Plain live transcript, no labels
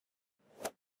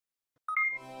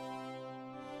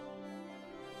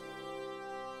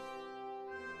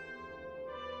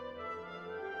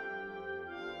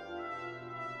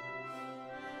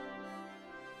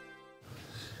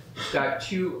got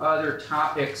two other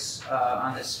topics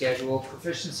on the schedule.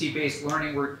 Proficiency-based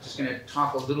learning, we're just going to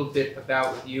talk a little bit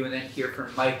about with you and then hear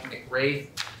from Mike McRaith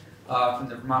from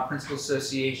the Vermont Principal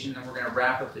Association. Then we're going to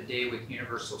wrap up the day with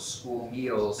universal school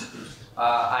meals.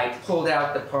 I pulled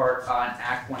out the part on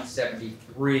Act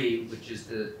 173, which is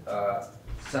the,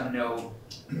 some know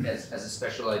as a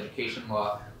special education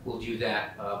law. We'll do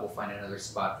that. We'll find another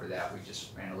spot for that. We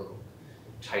just ran a little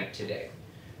tight today.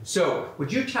 So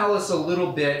would you tell us a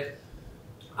little bit,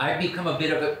 I've become a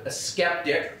bit of a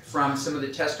skeptic from some of the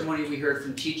testimony we heard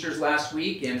from teachers last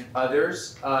week and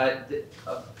others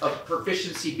of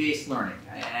proficiency-based learning.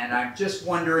 And I'm just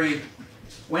wondering,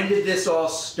 when did this all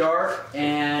start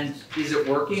and is it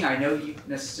working? I know you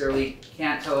necessarily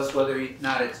can't tell us whether or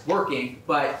not it's working,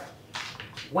 but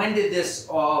when did this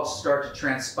all start to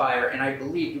transpire? And I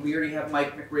believe, do we already have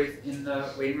Mike McRaith in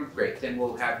the waiting room? Great, then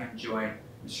we'll have him join.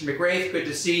 Mr. McRaith, good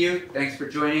to see you. Thanks for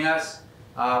joining us.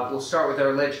 We'll start with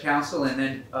our Ledge Council and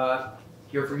then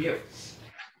hear from you.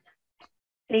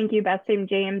 Thank you, Bethlehem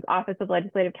James, Office of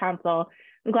Legislative Counsel.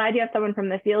 I'm glad you have someone from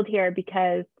the field here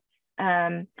because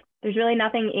there's really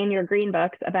nothing in your green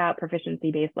books about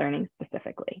proficiency-based learning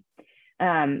specifically.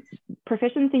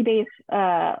 Proficiency-based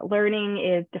learning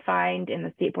is defined in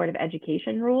the State Board of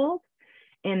Education rules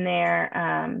in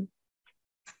their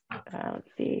let's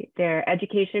see, their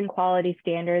Education Quality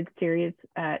Standards Series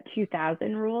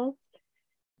 2000 rules.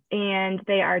 And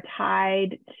they are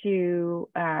tied to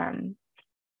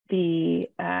the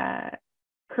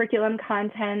curriculum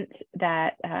content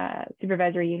that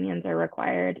supervisory unions are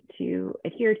required to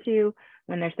adhere to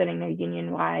when they're setting their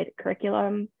union-wide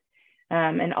curriculum,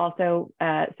 and also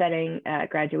setting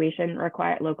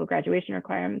local graduation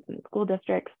requirements in school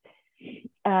districts.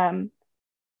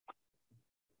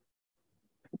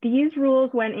 These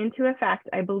rules went into effect,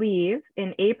 I believe,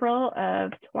 in April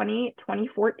of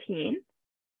 2014.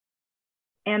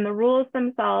 And the rules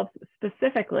themselves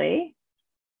specifically,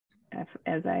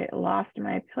 as I lost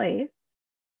my place,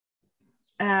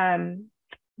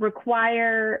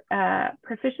 require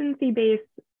proficiency-based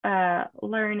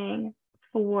learning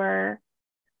for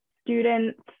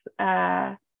students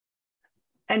entering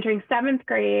 7th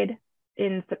grade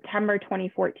in September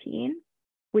 2014,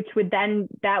 which would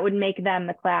make them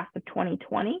the class of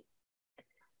 2020.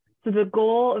 So the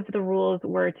goal of the rules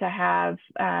were to have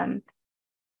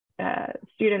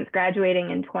students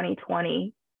graduating in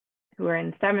 2020 who are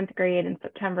in 7th grade in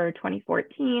September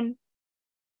 2014,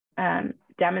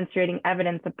 demonstrating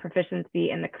evidence of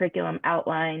proficiency in the curriculum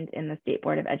outlined in the State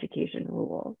Board of Education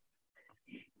rules.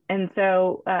 And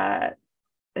so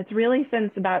it's really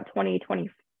since about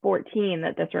 2014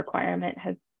 that this requirement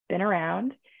has been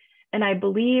around. And I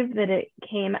believe that it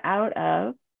came out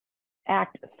of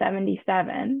Act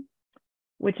 77,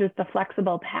 which is the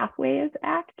Flexible Pathways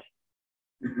Act,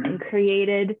 and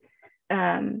created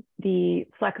the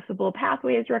Flexible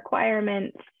Pathways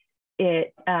requirements.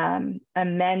 It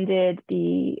amended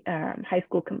the high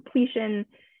school completion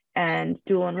and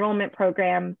dual enrollment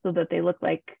program so that they look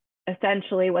like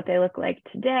essentially what they look like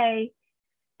today.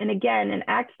 And again, in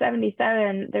Act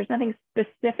 77, there's nothing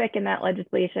specific in that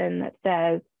legislation that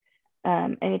says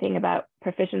anything about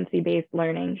proficiency-based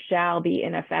learning shall be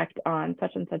in effect on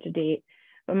such and such a date.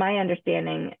 But my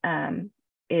understanding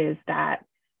is that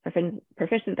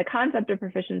the concept of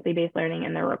proficiency-based learning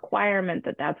and the requirement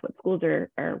that that's what schools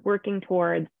are working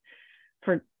towards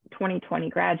for 2020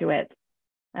 graduates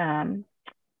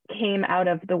came out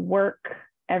of the work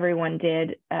everyone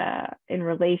did in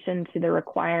relation to the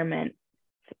requirement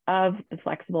of the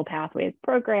Flexible Pathways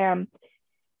program.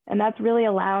 And that's really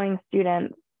allowing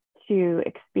students to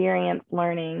experience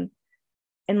learning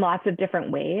in lots of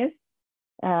different ways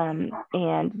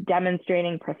and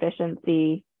demonstrating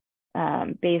proficiency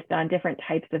based on different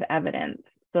types of evidence.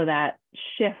 So that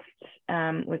shift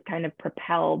was kind of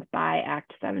propelled by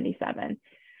Act 77.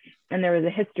 And there was a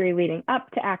history leading up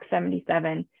to Act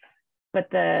 77, but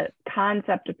the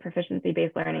concept of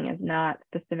proficiency-based learning is not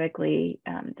specifically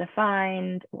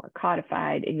defined or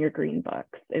codified in your green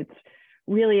books. It's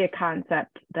really a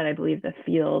concept that I believe the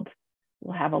field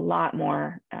will have a lot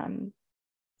more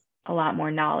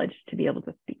knowledge to be able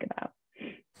to speak about.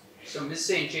 So Ms.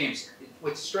 St. James,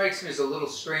 what strikes me as a little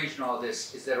strange in all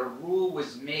this is that a rule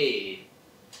was made,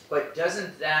 but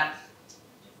doesn't that,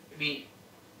 I mean,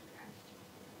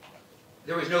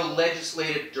 there was no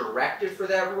legislative directive for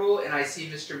that rule, and I see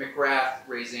Mr. McGrath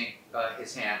raising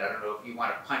his hand. I don't know if you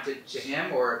want to punt it to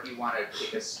him or if you want to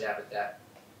take a stab at that.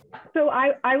 So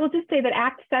I will just say that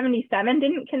Act 77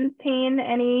 didn't contain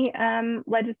any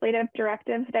legislative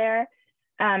directives there.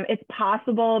 It's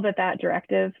possible that that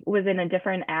directive was in a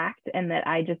different act and that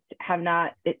I just have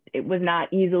not, it was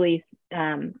not easily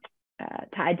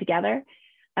tied together.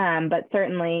 But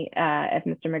certainly if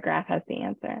Mr. McGrath has the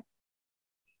answer.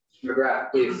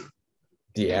 McGrath, please.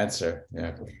 The answer,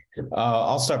 yeah.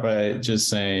 I'll start by just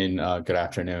saying good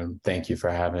afternoon. Thank you for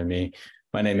having me.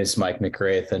 My name is Mike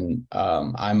McGrath, and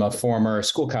I'm a former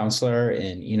school counselor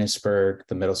in Enosburg,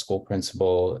 the middle school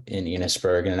principal in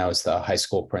Enosburg, and I was the high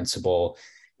school principal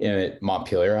at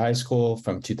Montpelier High School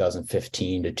from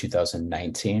 2015 to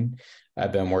 2019.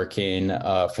 I've been working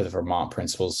for the Vermont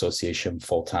Principals Association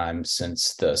full-time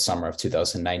since the summer of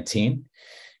 2019.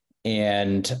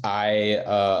 And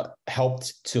I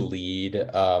helped to lead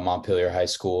Montpelier High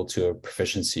School to a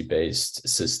proficiency-based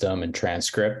system and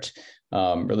transcript,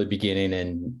 really beginning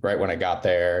in right when I got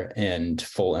there and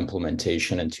full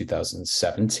implementation in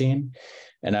 2017.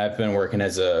 And I've been working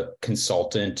as a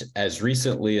consultant as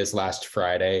recently as last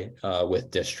Friday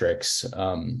with districts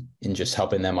in just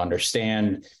helping them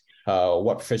understand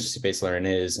what proficiency-based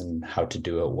learning is and how to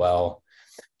do it well.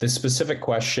 The specific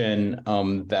question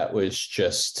that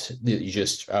you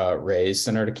just raised,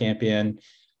 Senator Campion,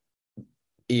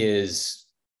 is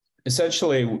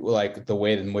essentially like the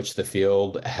way in which the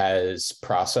field has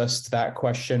processed that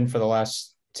question for the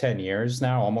last 10 years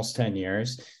now, almost 10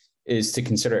 years, is to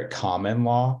consider it common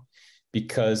law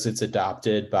because it's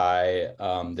adopted by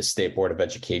the State Board of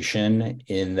Education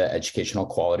in the Educational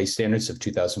Quality Standards of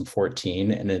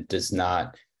 2014, and it does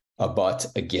not abut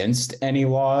against any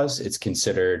laws. It's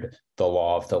considered the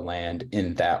law of the land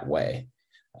in that way.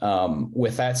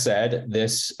 With that said,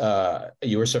 this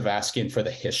you were sort of asking for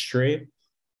the history.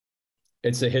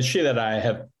 It's a history that I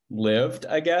have lived,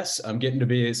 I guess. I'm getting to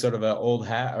be sort of an old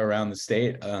hat around the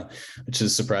state, which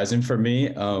is surprising for me.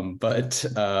 But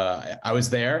I was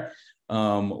there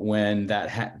when that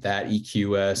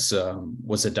EQS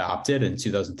was adopted in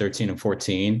 2013 and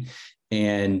 14.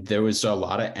 And there was a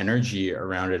lot of energy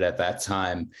around it at that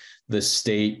time. The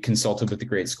state consulted with the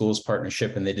Great Schools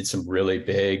Partnership, and they did some really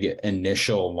big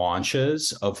initial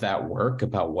launches of that work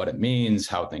about what it means,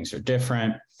 how things are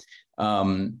different.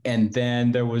 And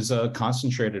then there was a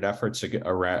concentrated efforts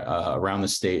around the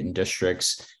state and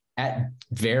districts at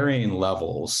varying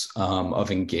levels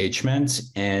of engagement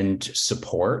and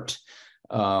support.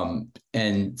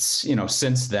 And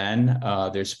since then,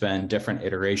 there's been different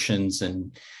iterations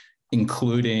and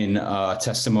including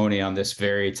testimony on this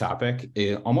very topic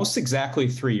almost exactly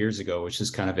 3 years ago, which is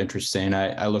kind of interesting.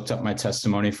 I looked up my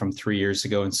testimony from 3 years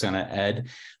ago in Senate Ed,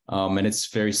 and it's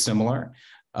very similar.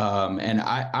 And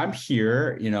I'm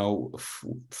here,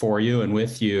 for you and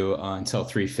with you until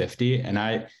 3:50, and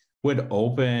I would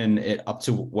open it up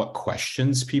to what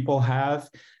questions people have.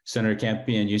 Senator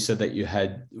Campion, you said that you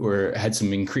had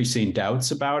some increasing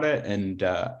doubts about it, and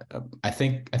I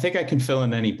think I can fill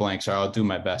in any blanks, or I'll do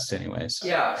my best anyways.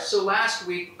 Yeah. So last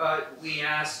week we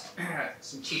asked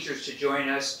some teachers to join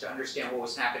us to understand what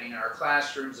was happening in our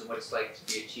classrooms and what it's like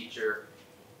to be a teacher,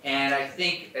 and I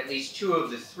think at least 2 of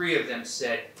the 3 of them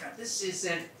said, this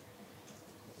isn't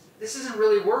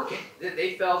really working.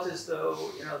 They felt as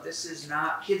though this is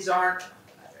not. Kids aren't.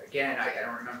 Again, I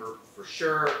don't remember for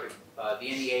sure. The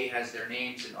NEA has their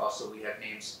names, and also we have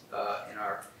names in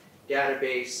our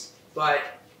database. But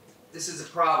this is a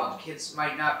problem. Kids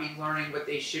might not be learning what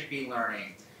they should be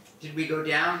learning. Did we go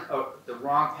down the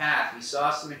wrong path? We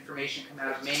saw some information come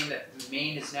out of Maine that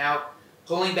Maine is now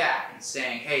pulling back and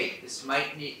saying, hey, this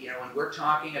might need, when we're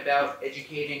talking about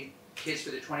educating kids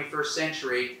for the 21st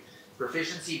century,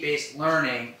 proficiency-based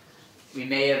learning, we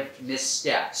may have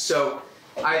misstepped. So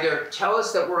either tell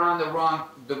us that we're on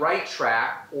the right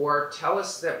track, or tell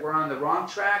us that we're on the wrong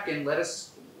track and let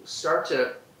us start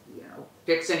to,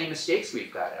 fix any mistakes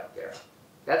we've got out there.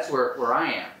 That's where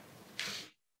I am.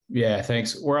 Yeah,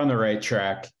 thanks. We're on the right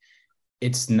track.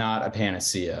 It's not a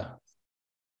panacea.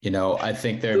 I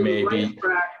think there may be.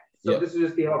 So this is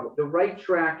just the right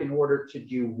track in order to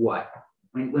do what?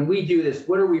 When we do this,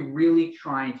 what are we really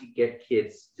trying to get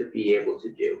kids to be able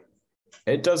to do?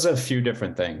 It does a few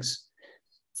different things.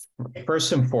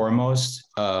 First and foremost,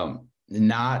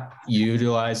 not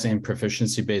utilizing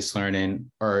proficiency-based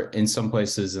learning, or in some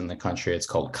places in the country, it's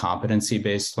called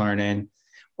competency-based learning,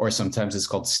 or sometimes it's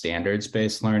called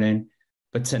standards-based learning,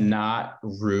 but to not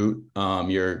root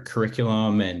your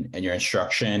curriculum and your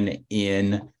instruction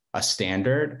in a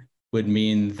standard would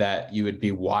mean that you would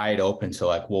be wide open to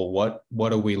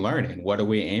what are we learning? What are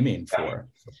we aiming for?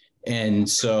 And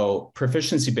so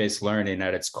proficiency-based learning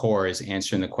at its core is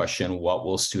answering the question, what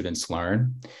will students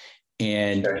learn?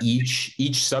 And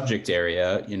each subject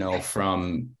area,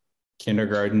 from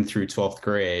kindergarten through 12th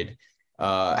grade,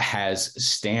 has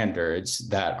standards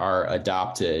that are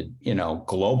adopted,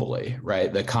 globally,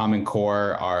 right? The Common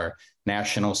Core are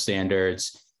national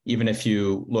standards. Even if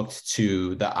you looked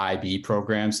to the IB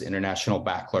programs, International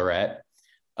Baccalaureate,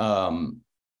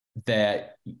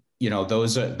 that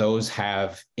those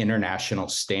have international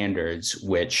standards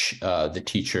which the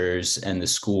teachers and the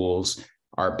schools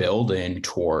are building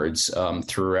towards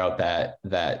throughout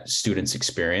that student's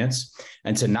experience.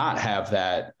 And to not have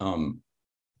that,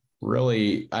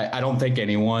 really, I don't think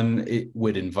anyone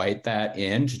would invite that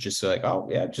in to just like, oh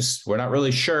yeah, just we're not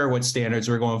really sure what standards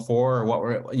we're going for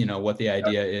or what the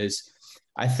idea is.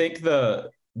 I think the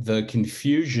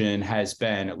confusion has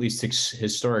been, at least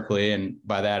historically, and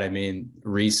by that I mean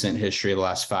recent history, the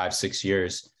last 5-6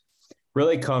 years,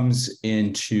 really comes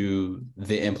into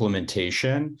the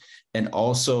implementation and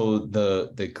also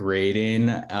the grading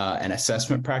and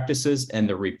assessment practices and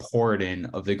the reporting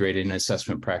of the grading and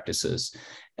assessment practices.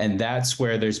 And that's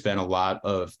where there's been a lot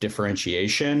of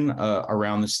differentiation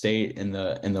around the state in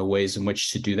the ways in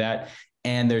which to do that.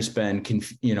 And there's been,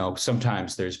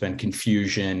 sometimes there's been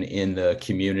confusion in the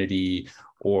community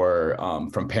or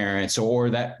from parents, or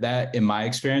that in my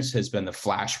experience has been the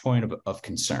flashpoint of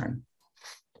concern.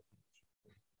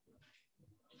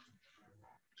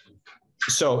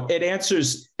 So it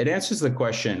answers the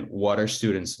question, what are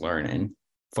students learning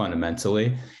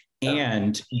fundamentally?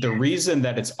 And the reason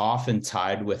that it's often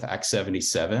tied with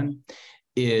X77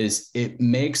 is it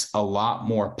makes a lot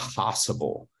more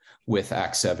possible with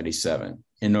X77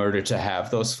 in order to have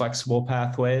those flexible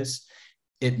pathways.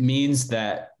 It means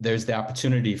that there's the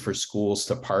opportunity for schools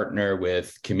to partner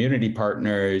with community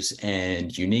partners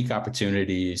and unique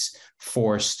opportunities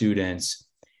for students.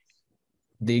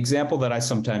 The example that I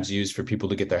sometimes use for people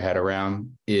to get their head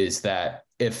around is that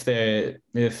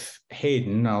if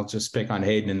Hayden, I'll just pick on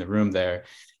Hayden in the room there,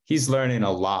 he's learning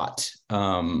a lot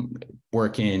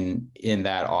working in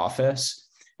that office.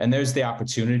 And there's the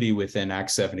opportunity within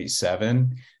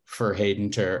X77 for Hayden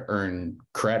to earn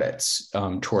credits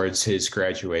towards his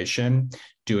graduation,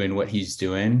 doing what he's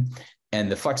doing.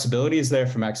 And the flexibility is there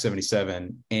from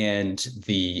X77, and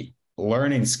the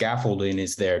learning scaffolding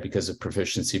is there because of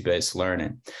proficiency-based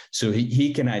learning. So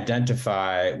he can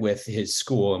identify with his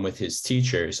school and with his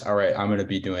teachers, all right, I'm going to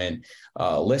be doing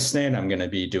listening, I'm going to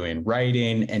be doing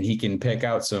writing, and he can pick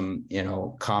out some,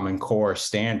 Common Core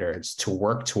standards to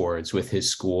work towards with his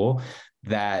school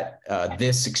that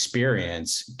this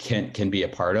experience can be a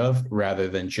part of, rather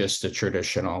than just a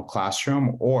traditional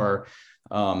classroom or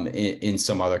in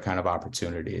some other kind of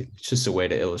opportunity. It's just a way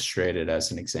to illustrate it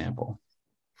as an example.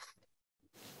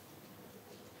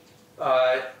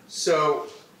 So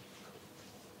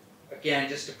again,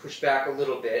 just to push back a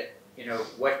little bit,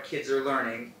 what kids are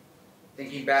learning,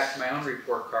 thinking back to my own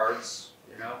report cards,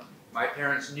 my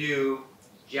parents knew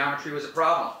geometry was a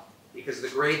problem because of the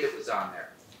grade that was on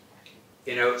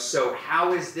there. So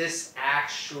how is this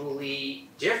actually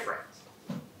different?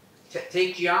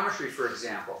 Take geometry, for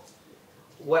example.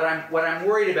 What I'm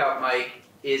worried about, Mike,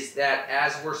 is that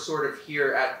as we're sort of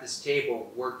here at this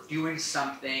table, we're doing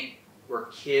something where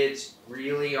kids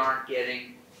really aren't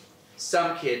getting,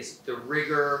 some kids, the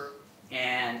rigor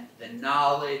and the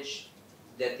knowledge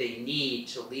that they need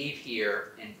to leave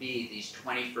here and be these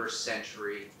 21st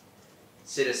century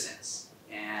citizens.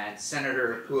 And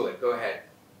Senator Kulik, go ahead.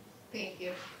 Thank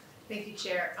you. Thank you,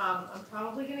 Chair. I'm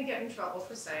probably going to get in trouble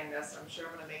for saying this. I'm sure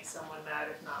I'm going to make someone mad,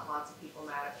 if not lots of people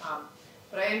mad.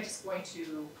 But I am just going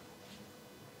to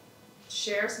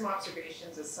share some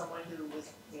observations as someone who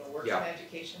was, worked in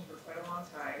education for quite a long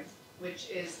time, which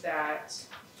is that,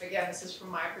 again, this is from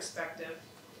my perspective,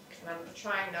 and I'm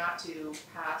trying not to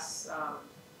pass, I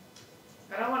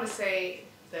don't want to say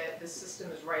that the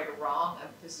system is right or wrong,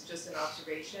 this is just an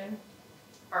observation.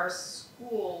 Our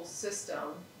school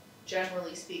system,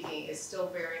 generally speaking, is still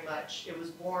very much, it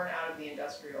was born out of the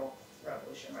Industrial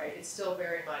Revolution, right? It's still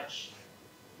very much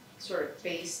sort of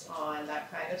based on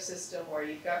that kind of system where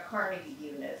you've got Carnegie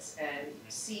units and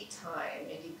seat time,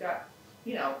 and you've got,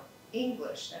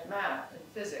 English and math and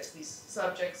physics, these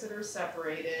subjects that are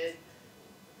separated.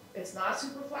 It's not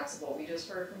super flexible. We just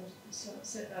heard from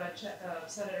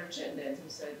Senator Chittenden, who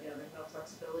said, there's no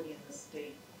flexibility in the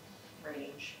state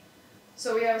range.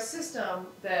 So we have a system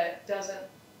that doesn't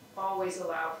always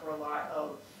allow for a lot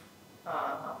of,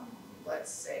 let's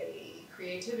say,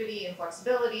 creativity and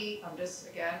flexibility. I'm just,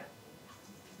 again,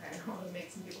 I don't want to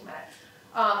make some people mad.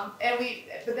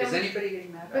 Is anybody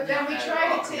getting mad? But then we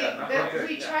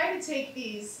try to take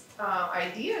these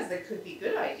ideas that could be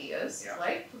good ideas,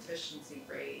 like proficiency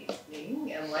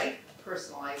grading and like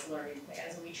personalized learning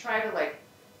plans, and we try to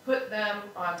put them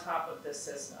on top of this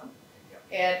system.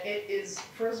 And it is,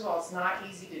 first of all, it's not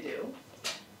easy to do.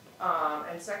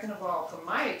 And second of all, from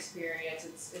my experience,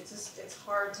 it's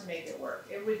hard to make it work.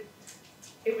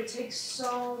 It would take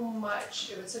so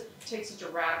much, take such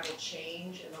a radical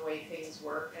change in the way things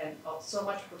work, and so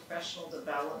much professional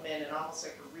development and almost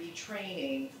like a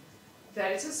retraining,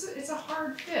 that it's a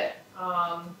hard fit.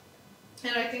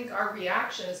 And I think our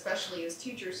reaction, especially as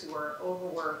teachers who are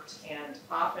overworked and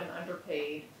often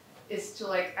underpaid, is to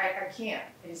like, I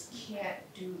just can't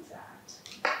do that.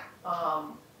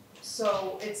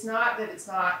 So it's not that it's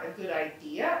not a good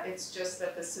idea, it's just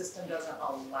that the system doesn't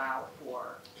allow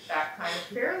for that kind of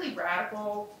fairly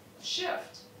radical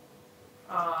shift.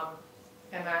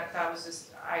 And that was just,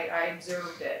 I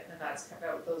observed it, and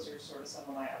those are sort of some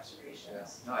of my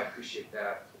observations. Yeah. No, I appreciate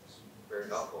that. It's very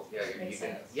helpful. Yeah, Makes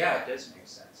sense. Yeah, it does make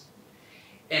sense.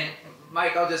 And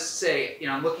Mike, I'll just say,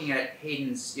 I'm looking at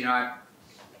Hayden's, I'm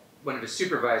one of his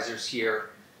supervisors here.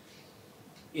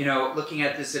 Looking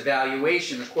at this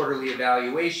evaluation, the quarterly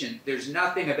evaluation, there's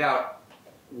nothing about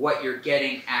what you're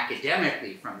getting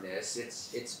academically from this.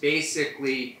 It's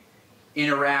basically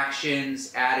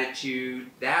interactions, attitude,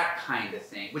 that kind of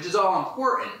thing, which is all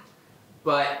important.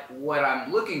 But what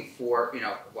I'm looking for,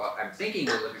 what I'm thinking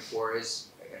you're looking for is,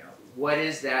 what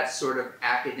is that sort of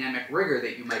academic rigor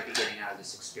that you might be getting out of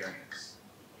this experience?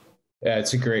 Yeah,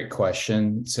 it's a great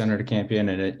question, Senator Campion,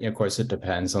 and of course it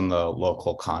depends on the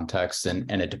local context, and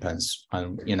it depends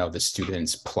on the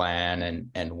student's plan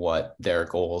and what their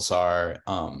goals are,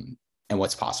 and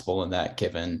what's possible in that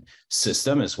given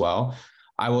system as well.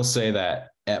 I will say that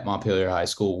at Montpelier High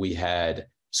School, we had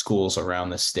schools around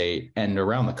the state and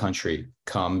around the country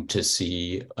come to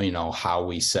see how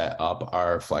we set up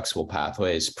our flexible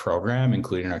pathways program,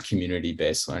 including our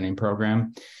community-based learning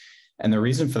program. And the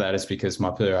reason for that is because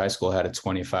Montpelier High School had a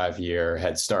 25-year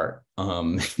head start.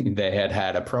 They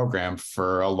had a program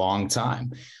for a long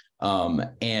time.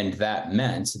 And that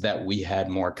meant that we had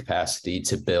more capacity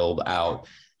to build out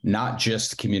not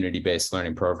just community-based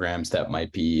learning programs that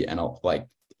might be an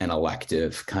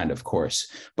elective kind of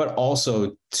course, but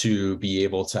also to be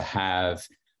able to have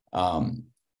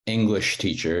English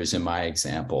teachers, in my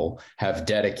example, have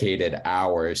dedicated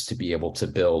hours to be able to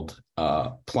build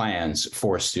plans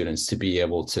for students to be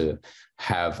able to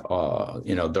have,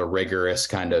 the rigorous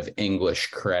kind of English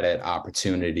credit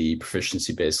opportunity,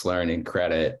 proficiency-based learning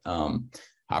credit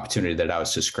opportunity that I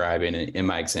was describing in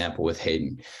my example with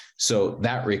Hayden. So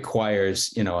that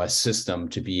requires, a system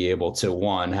to be able to,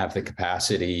 one, have the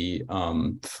capacity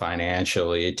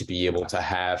financially to be able to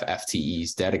have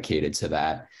FTEs dedicated to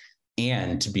that,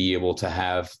 and to be able to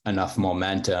have enough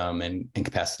momentum and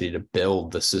capacity to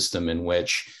build the system in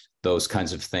which those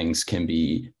kinds of things can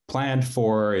be planned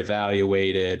for,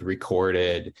 evaluated,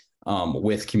 recorded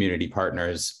with community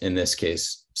partners, in this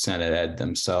case, Senate Ed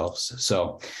themselves.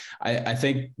 So I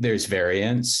think there's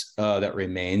variance that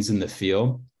remains in the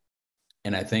field.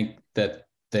 And I think that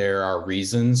there are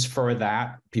reasons for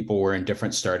that. People were in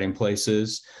different starting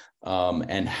places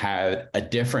and had a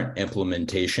different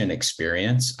implementation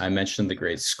experience. I mentioned the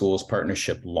Great Schools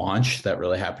Partnership launch that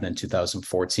really happened in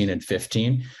 2014 and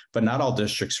 15, but not all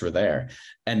districts were there.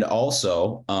 And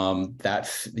also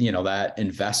that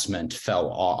investment fell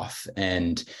off.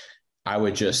 And I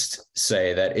would just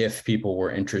say that if people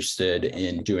were interested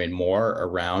in doing more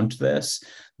around this,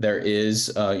 there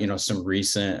is, some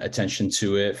recent attention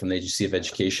to it from the Agency of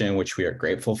Education, which we are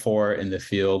grateful for in the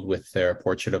field with their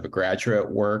Portrait of a Graduate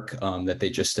work that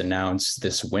they just announced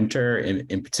this winter,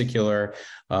 in particular,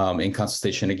 in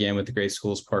consultation again with the Great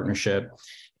Schools Partnership.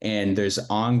 And there's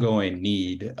ongoing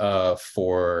need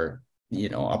for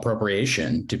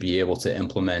appropriation to be able to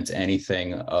implement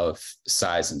anything of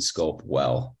size and scope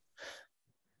well.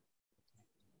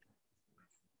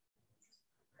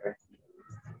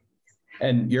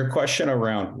 And your question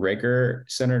around rigor,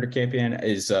 Senator Campion,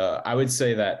 is I would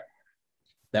say that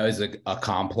was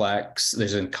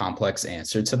there's a complex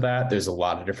answer to that. There's a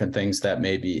lot of different things that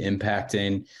may be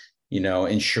impacting,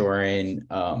 ensuring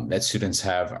that students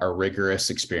have a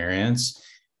rigorous experience,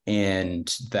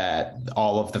 and that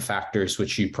all of the factors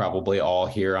which you probably all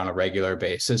hear on a regular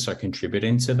basis are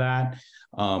contributing to that,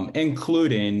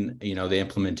 including, the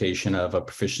implementation of a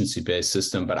proficiency-based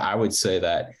system. But I would say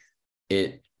that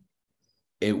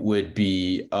it would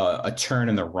be a turn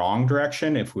in the wrong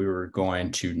direction if we were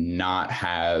going to not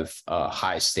have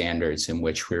high standards in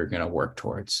which we were going to work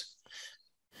towards.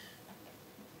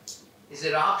 Is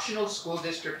it optional school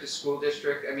district to school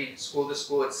district? I mean, school to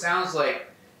school, it sounds like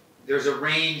there's a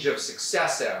range of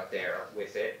success out there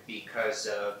with it because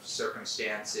of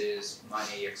circumstances,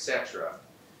 money, etc.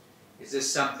 Is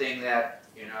this something that,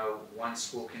 one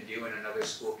school can do and another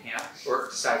school can't, or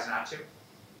decides not to?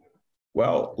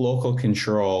 Well, local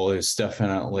control is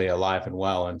definitely alive and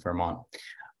well in Vermont.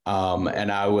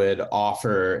 And I would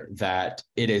offer that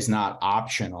it is not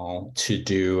optional to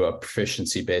do a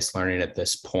proficiency-based learning at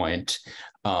this point.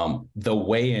 The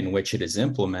way in which it is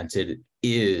implemented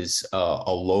is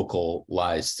a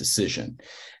localized decision.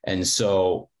 And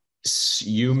so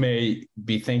you may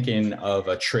be thinking of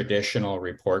a traditional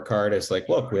report card as like,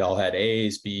 look, we all had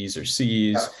A's, B's, or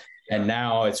C's. And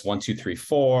now it's 1, 2, 3,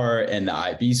 4, and the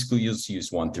IB schools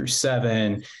use 1 through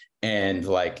 7. And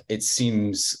like, it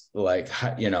seems like,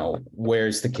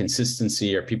 where's the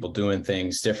consistency? Are people doing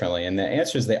things differently? And the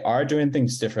answer is they are doing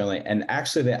things differently. And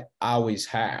actually they always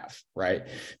have, right?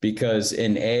 Because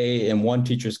in one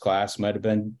teacher's class might have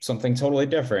been something totally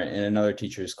different in another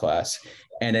teacher's class.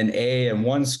 And an A in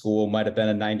one school might have been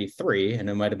a 93 and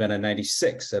it might have been a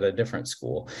 96 at a different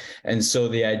school. And so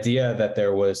the idea that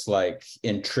there was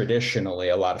traditionally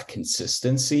a lot of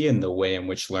consistency in the way in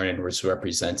which learning was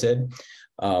represented,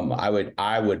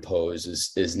 I would pose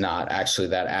is not actually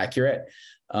that accurate.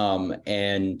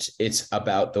 And it's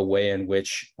about the way in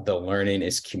which the learning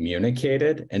is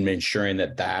communicated and ensuring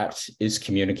that that is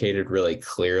communicated really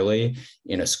clearly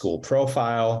in a school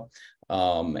profile,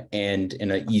 and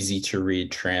in an easy to read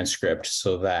transcript,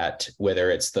 so that whether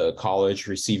it's the college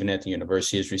receiving it, the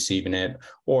university is receiving it,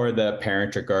 or the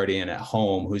parent or guardian at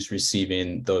home who's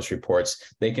receiving those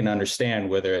reports, they can understand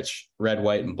whether it's red,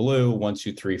 white, and blue, 1,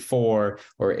 2, 3, 4,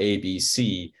 or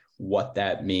ABC, what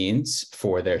that means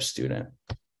for their student.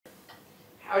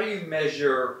 How do you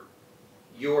measure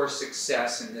your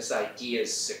success and this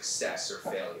idea's success or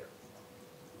failure?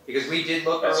 Because we did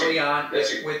look early on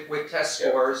with test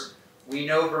scores. We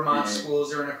know Vermont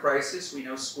schools are in a crisis. We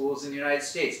know schools in the United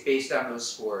States, based on those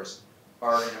scores,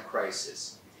 are in a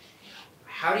crisis.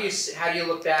 How do you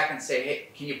look back and say, hey,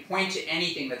 can you point to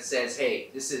anything that says, hey,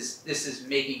 this is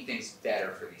making things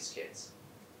better for these kids?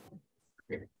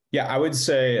 Yeah, I would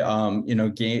say,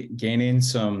 gaining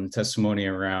some testimony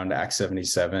around Act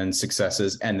 77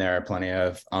 successes, and there are plenty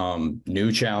of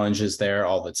new challenges there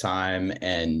all the time,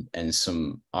 and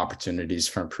some opportunities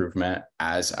for improvement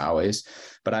as always.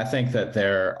 But I think that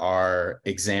there are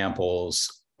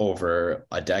examples over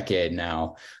a decade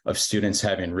now of students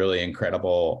having really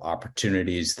incredible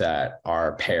opportunities that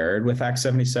are paired with Act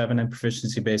 77 and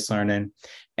proficiency-based learning.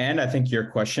 And I think your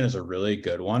question is a really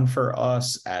good one for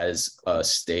us as a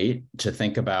state to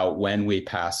think about. When we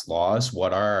pass laws,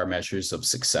 what are our measures of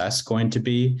success going to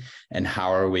be, and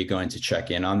how are we going to check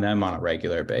in on them on a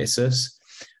regular basis?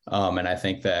 And I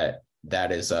think that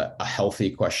is a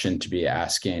healthy question to be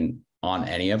asking on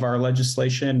any of our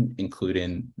legislation,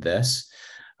 including this.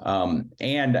 And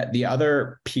the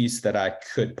other piece that I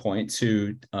could point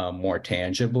to more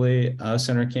tangibly,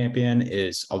 Senator Campion,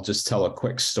 is I'll just tell a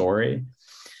quick story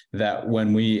that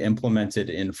when we implemented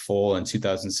in full in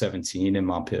 2017 in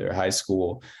Montpelier High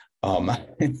School, I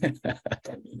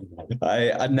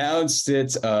announced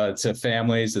it to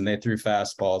families, and they threw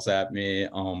fastballs at me,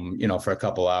 for a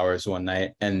couple hours one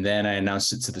night. And then I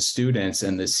announced it to the students,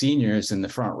 and the seniors in the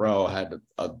front row had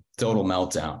a total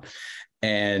meltdown.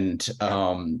 And,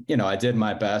 I did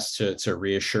my best to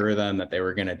reassure them that they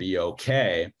were going to be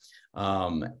okay.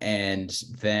 And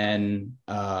then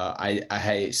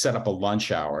I set up a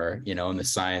lunch hour, in the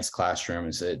science classroom,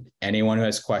 and said, anyone who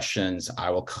has questions, I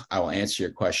will answer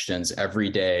your questions every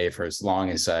day for as long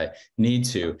as I need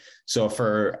to. So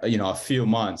for, a few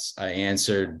months, I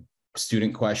answered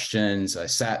student questions. I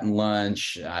sat in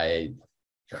lunch. I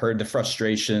heard the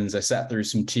frustrations. I sat through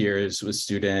some tears with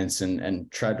students and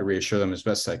tried to reassure them as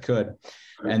best I could.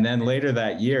 And then later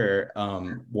that year,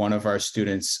 one of our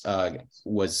students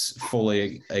was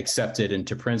fully accepted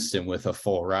into Princeton with a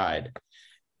full ride.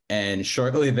 And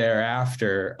shortly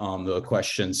thereafter, the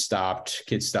questions stopped,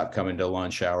 kids stopped coming to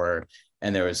lunch hour,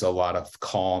 and there was a lot of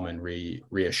calm and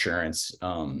reassurance,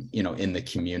 in the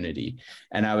community.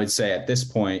 And I would say at this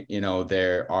point,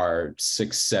 there are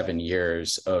 6-7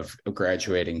 years of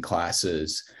graduating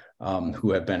classes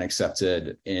who have been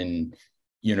accepted in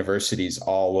universities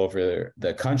all over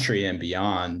the country and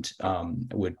beyond,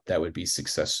 that would be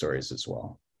success stories as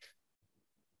well.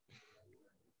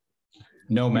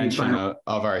 No mention of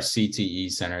our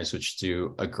CTE centers, which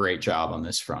do a great job on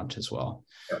this front as well.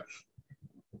 Yep.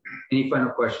 Any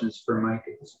final questions for Mike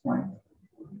at this point?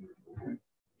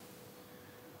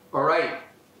 All right.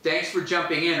 Thanks for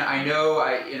jumping in. I know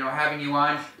having you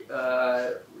on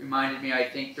reminded me, I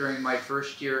think, during my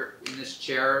first year in this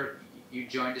chair, you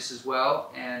joined us as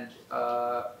well, and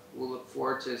we'll look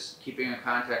forward to keeping in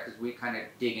contact as we kind of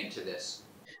dig into this.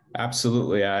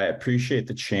 Absolutely. I appreciate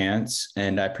the chance,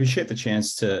 and I appreciate the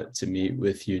chance to meet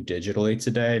with you digitally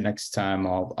today. Next time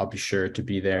I'll be sure to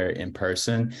be there in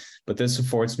person. But this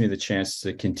affords me the chance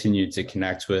to continue to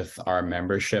connect with our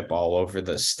membership all over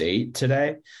the state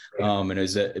today. And it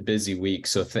was a busy week.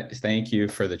 So thank you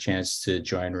for the chance to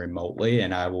join remotely.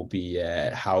 And I will be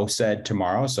at House Ed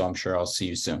tomorrow. So I'm sure I'll see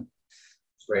you soon.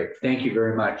 Great. Thank you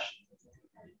very much.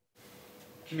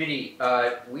 Committee,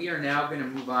 we are now going to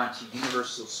move on to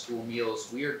universal school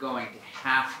meals. We are going to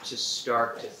have to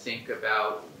start to think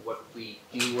about what we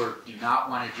do or do not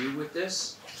want to do with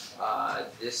this. We're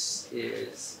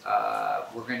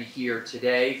going to hear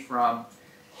today from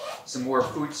some more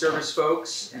food service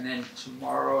folks, and then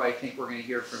tomorrow I think we're going to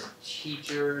hear from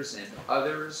teachers and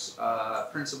others,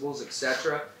 principals,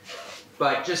 etc.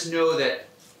 But just know that,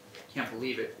 I can't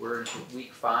believe it, we're into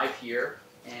week 5 here.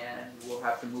 And we'll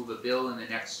have to move a bill in the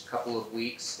next couple of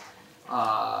weeks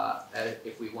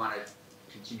if we want to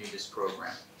continue this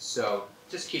program. So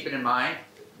just keep it in mind,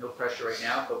 no pressure right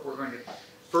now, but we're going to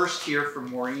first hear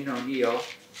from Maureen O'Neill.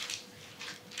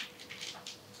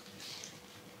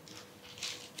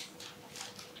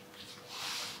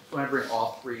 I want to bring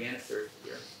all 3 in if they're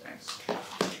here. Thanks.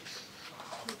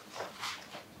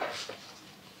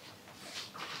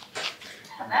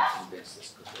 I'm not convinced this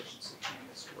proficiency thing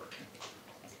is working.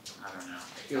 I don't know. I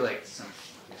feel like some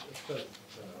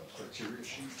criteria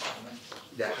sheet.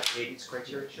 that Hades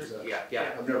criteria sheet.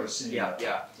 Yeah. I've never seen Yeah.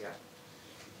 that.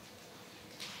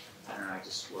 I don't know. I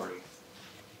just worry.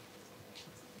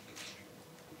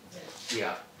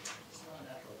 Yeah.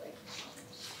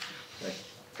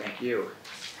 Thank you.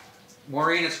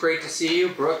 Maureen, it's great to see you.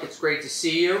 Brooke, it's great to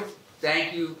see you.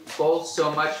 Thank you both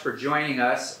so much for joining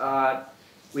us.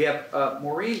 We have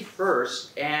Maureen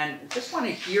first, and just want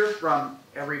to hear from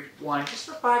everyone, just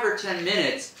for 5 or 10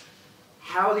 minutes,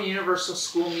 how the universal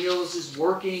school meals is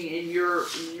working in your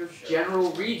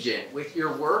general region with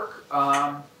your work,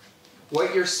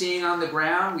 what you're seeing on the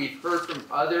ground. We've heard from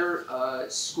other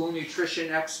school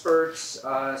nutrition experts,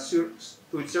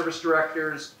 food service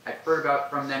directors. I've heard about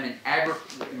from them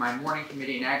in my morning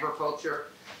committee in agriculture.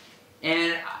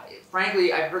 And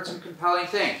frankly, I've heard some compelling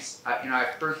things. I've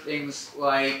heard things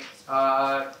like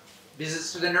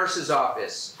visits to the nurse's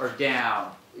office are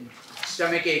down,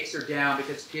 stomach aches are down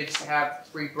because kids have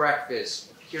free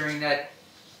breakfast. Hearing that,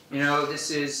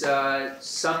 this is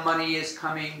some money is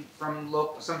coming from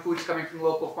some food's coming from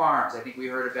local farms. I think we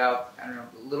heard about a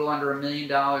little under $1 million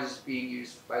being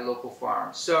used by local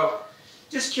farms. So.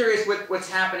 Just curious what's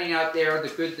happening out there, the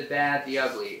good, the bad, the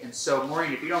ugly. And so,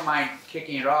 Maureen, if you don't mind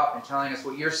kicking it off and telling us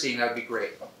what you're seeing, that would be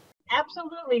great.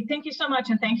 Absolutely. Thank you so much,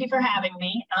 and thank you for having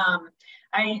me.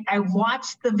 I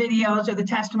watched the videos or the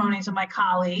testimonies of my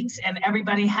colleagues, and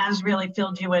everybody has really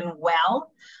filled you in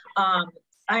well. I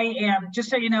am, just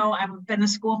so you know, I've been the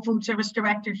school food service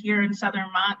director here in Southern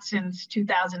Vermont since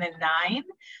 2009.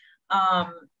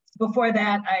 Before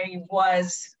that, I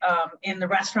was in the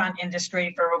restaurant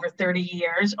industry for over 30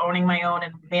 years, owning my own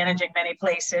and managing many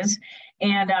places.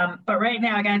 And but right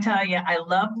now, I got to tell you, I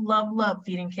love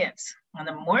feeding kids. And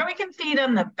the more we can feed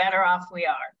them, the better off we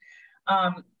are.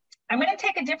 I'm going to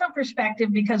take a different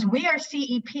perspective because we are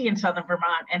CEP in Southern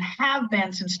Vermont and have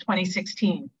been since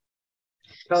 2016.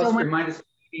 Remind us.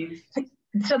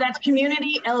 So that's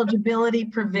community eligibility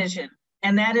provision.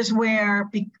 And that is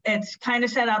where it's kind of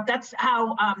set up. That's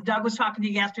how Doug was talking to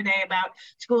you yesterday about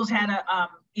schools had to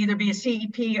either be a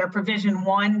CEP or Provision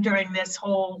 1 during this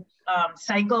whole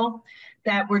cycle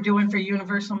that we're doing for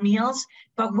universal meals.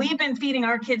 But we've been feeding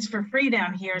our kids for free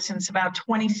down here since about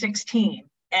 2016.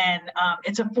 And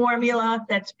it's a formula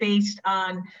that's based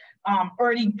on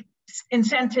already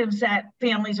incentives that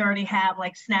families already have,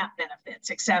 like SNAP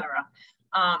benefits, et cetera.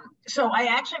 So I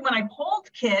actually, when I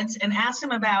polled kids and asked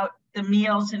them about the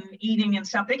meals and eating and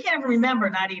stuff, they can't even remember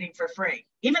not eating for free,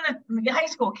 even the high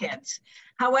school kids.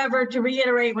 However, to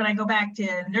reiterate, when I go back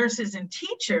to nurses and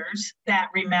teachers that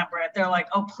remember it, they're like,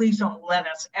 oh, please don't let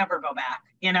us ever go back.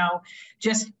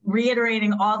 Just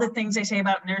reiterating all the things they say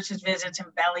about nurses' visits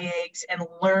and belly aches and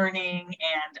learning.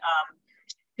 And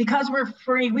because we're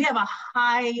free, we have a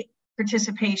high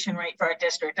participation rate for our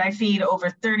district. I feed over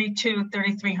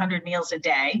 3,300 meals a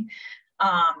day.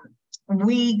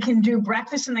 We can do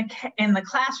breakfast in the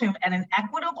classroom at an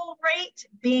equitable rate,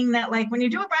 being that, like, when you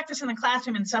do a breakfast in the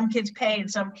classroom and some kids pay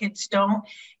and some kids don't,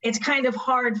 it's kind of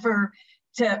hard for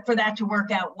that to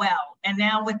work out well. And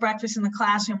now with breakfast in the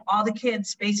classroom, all the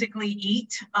kids basically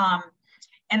eat.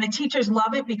 And the teachers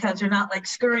love it because they're not like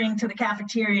scurrying to the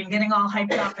cafeteria and getting all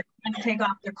hyped up and trying to take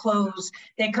off their clothes.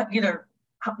 They either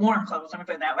warm clothes, let me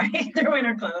put it that way, their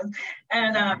winter clothes.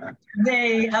 And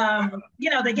they, you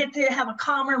know, they get to have a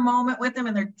calmer moment with them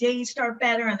and their days start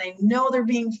better and they know they're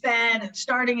being fed and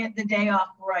starting it the day off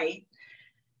right.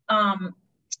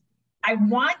 I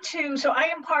want to, so I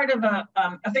am part of a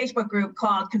Facebook group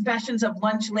called Confessions of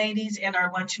Lunch Ladies and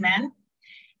Our Lunch Men.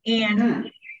 And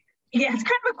yeah, it's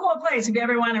kind of a cool place if you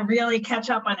ever want to really catch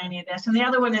up on any of this. And the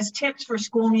other one is Tips for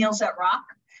School Meals at Rock.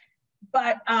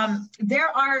 But there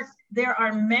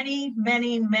are many,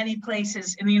 many, many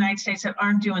places in the United States that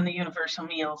aren't doing the universal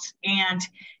meals. And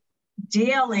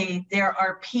daily, there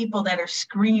are people that are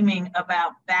screaming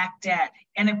about back debt.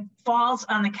 And it falls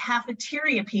on the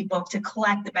cafeteria people to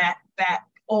collect the back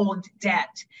old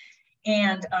debt.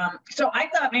 And so I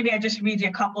thought maybe I'd just read you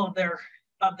a couple of their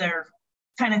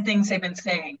kind of things they've been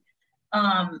saying.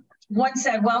 One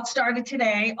said, well, it started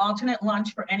today, alternate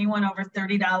lunch for anyone over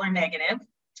 $30 negative.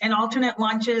 And alternate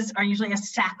lunches are usually a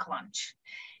sack lunch.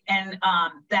 And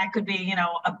that could be, you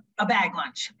know, a bag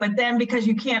lunch. But then because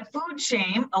you can't food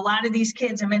shame, a lot of these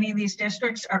kids in many of these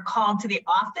districts are called to the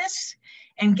office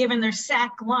and given their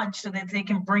sack lunch so that they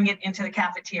can bring it into the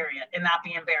cafeteria and not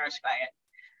be embarrassed by it.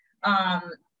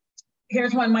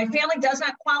 Here's one. My family does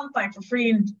not qualify for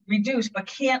free and reduced, but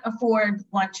can't afford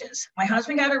lunches. My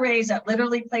husband got a raise that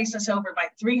literally placed us over by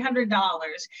 $300.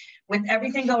 With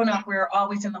everything going up, we're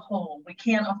always in the hole. We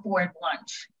can't afford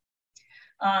lunch.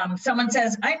 Someone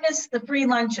says, I miss the free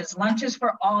lunches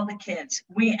for all the kids.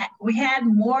 We had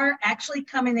more actually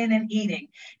coming in and eating.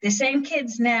 The same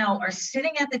kids now are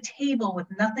sitting at the table with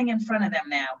nothing in front of them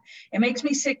now. It makes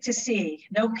me sick to see.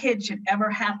 No kid should ever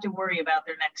have to worry about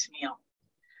their next meal.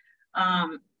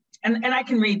 And I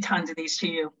can read tons of these to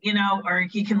you, you know, or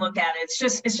you can look at it.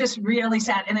 It's just really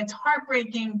sad. And it's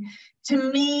heartbreaking.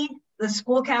 To me, the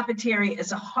school cafeteria is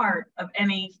the heart of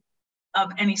any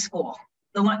school.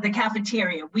 The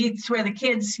cafeteria. It's where the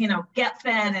kids, you know, get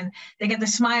fed and they get the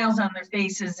smiles on their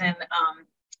faces, and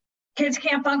kids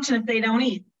can't function if they don't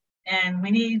eat. And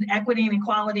we need equity and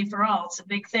equality for all. It's a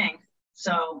big thing.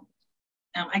 So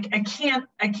I can't,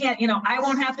 you know, I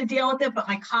won't have to deal with it, but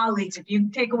my colleagues, if you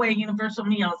take away universal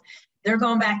meals, they're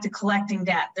going back to collecting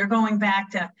debt. They're going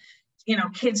back to, you know,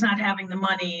 kids not having the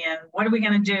money and what are we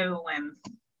going to do? And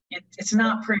it's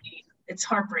not pretty. It's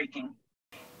heartbreaking.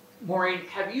 Maureen,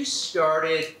 have you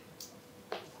started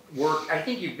work? I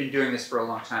think you've been doing this for a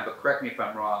long time, but correct me if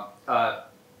I'm wrong.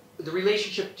 The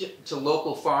relationship to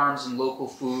local farms and local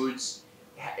foods,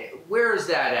 where is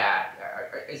that at?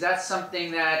 Is that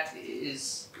something that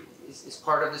is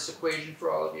part of this equation for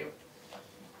all of you?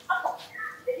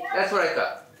 That's what I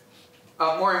thought.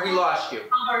 Maureen, we lost you.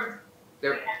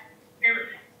 There.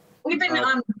 We've been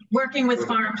working with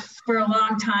farms for a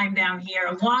long time down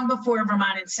here, long before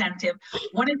Vermont Incentive.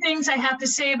 One of the things I have to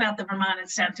say about the Vermont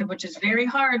Incentive, which is very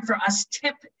hard for us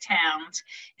tip towns,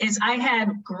 is I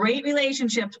had great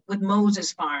relationships with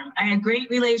Moses Farm. I had great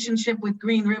relationship with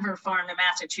Green River Farm in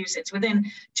Massachusetts, within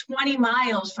 20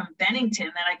 miles from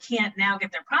Bennington, that I can't now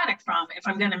get their product from if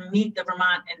I'm going to meet the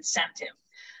Vermont Incentive.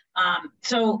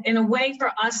 So in a way,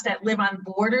 for us that live on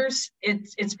borders,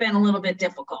 it's been a little bit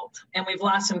difficult, and we've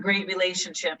lost some great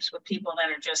relationships with people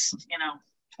that are just, you know,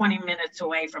 20 minutes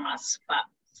away from us. But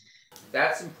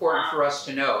that's important for us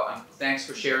to know. Thanks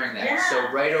for sharing that. Yeah. So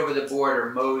right over the border,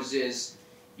 Moses,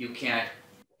 you can't.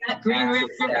 Green River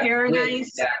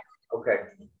Paradise. Okay.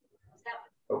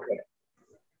 Okay.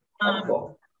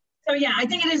 Cool. So yeah, I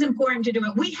think it is important to do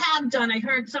it. We have done, I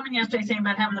heard someone yesterday saying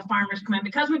about having the farmers come in,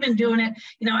 because we've been doing it.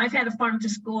 You know, I've had a farm to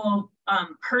school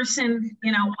person,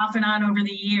 you know, off and on over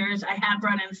the years. I have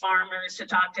brought in farmers to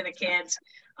talk to the kids.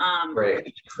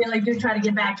 Great. Really do try to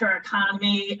get back to our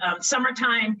economy.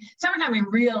 Summertime, we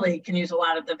really can use a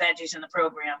lot of the veggies in the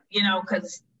program, you know,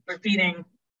 because we're feeding,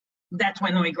 that's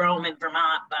when we grow them in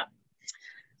Vermont. But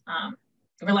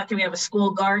we're lucky we have a school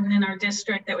garden in our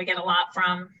district that we get a lot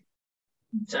from.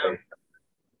 So,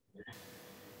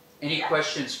 any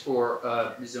questions for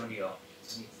Ms. O'Neill?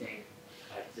 Anything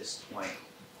at this point?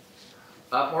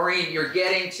 Maureen, you're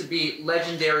getting to be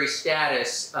legendary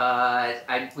status.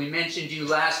 We mentioned you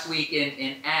last week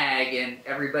in Ag, and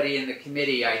everybody in the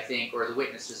committee, I think, or the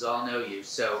witnesses all know you.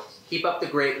 So keep up the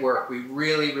great work. We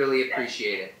really, really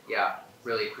appreciate it. Yeah,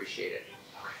 really appreciate it.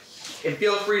 And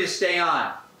feel free to stay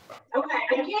on. Okay,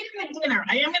 I can't get dinner.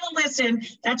 I am going to listen.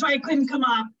 That's why I couldn't come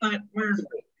up, but we're... No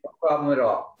problem at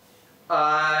all.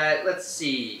 Let's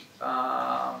see.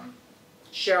 Cheryl,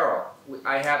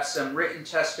 I have some written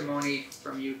testimony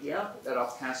from you here that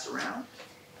I'll pass around.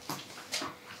 I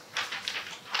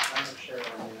don't see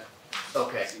Cheryl yet.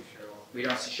 Okay. I don't see Cheryl. We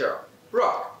don't see Cheryl.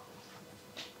 Brooke.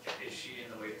 Is she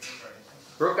in the waiting room or anything?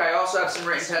 Brooke, I also have some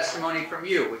written testimony from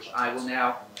you, which I will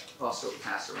now also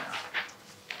pass around.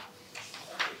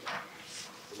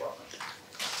 You're welcome.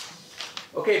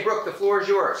 Okay, Brooke, the floor is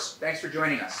yours. Thanks for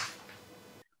joining us.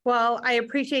 Well, I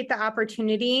appreciate the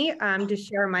opportunity to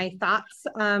share my thoughts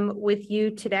with you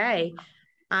today.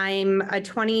 I'm a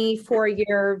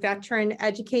 24-year veteran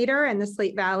educator and the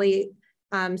Slate Valley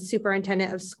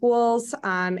Superintendent of Schools.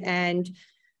 And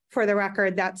for the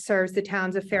record, that serves the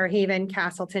towns of Fairhaven,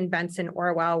 Castleton, Benson,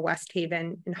 Orwell, West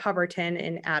Haven, and Hubbardton,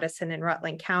 and Addison and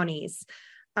Rutland counties.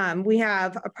 We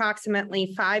have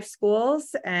approximately 5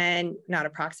 schools, and not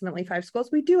approximately 5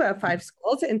 schools, we do have 5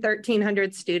 schools and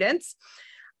 1,300 students.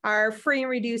 Our free and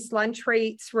reduced lunch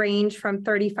rates range from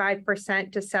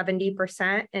 35% to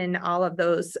 70%. In all of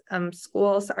those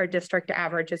schools, our district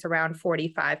average is around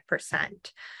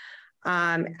 45%.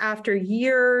 After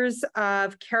years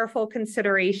of careful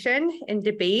consideration and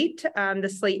debate, the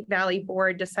Slate Valley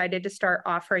Board decided to start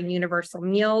offering universal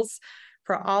meals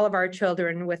for all of our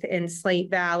children within Slate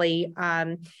Valley,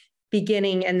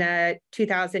 beginning in the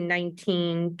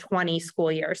 2019-20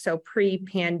 school year, so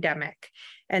pre-pandemic.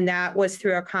 And that was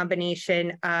through a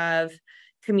combination of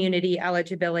community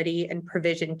eligibility and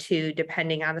provision 2,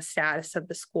 depending on the status of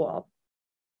the school.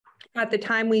 At the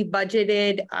time, we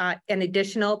budgeted an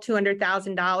additional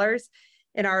 $200,000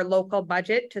 in our local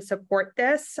budget to support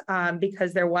this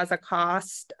because there was a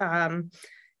cost to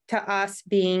us,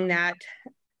 being that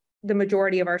the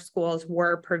majority of our schools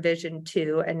were provision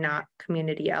 2 and not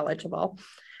community eligible.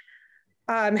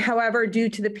 However, due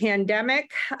to the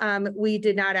pandemic, we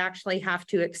did not actually have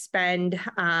to expend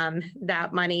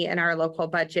that money in our local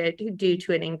budget due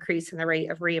to an increase in the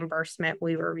rate of reimbursement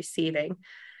we were receiving.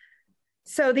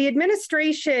 So the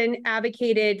administration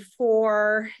advocated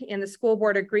for, and the school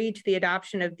board agreed to the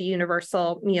adoption of the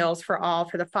universal meals for all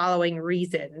for the following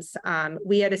reasons.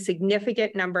 We had a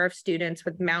significant number of students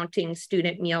with mounting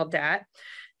student meal debt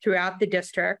throughout the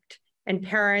district, and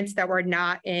parents that were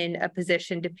not in a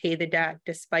position to pay the debt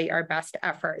despite our best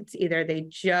efforts. Either they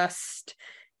just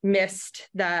missed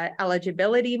the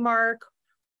eligibility mark,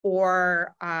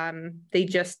 or they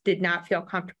just did not feel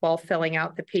comfortable filling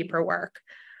out the paperwork.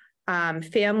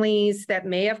 Families that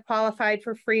may have qualified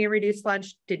for free and reduced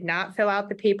lunch did not fill out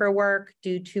the paperwork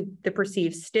due to the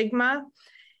perceived stigma.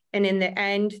 And in the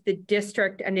end, the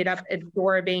district ended up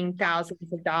absorbing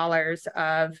thousands of dollars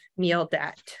of meal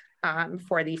debt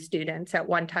for these students. At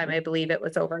one time, I believe it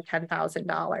was over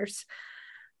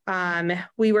 $10,000.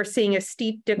 We were seeing a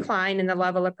steep decline in the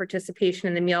level of participation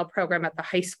in the meal program at the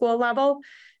high school level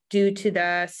due to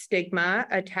the stigma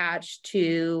attached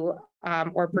to,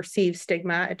 or perceived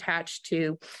stigma attached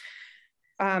to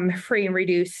free and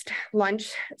reduced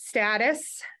lunch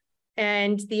status.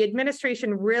 And the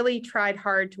administration really tried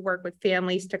hard to work with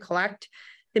families to collect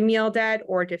the meal debt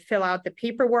or to fill out the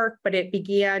paperwork, but it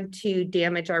began to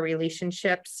damage our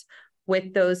relationships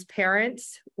with those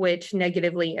parents, which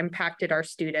negatively impacted our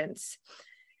students.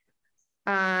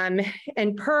 And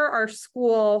per our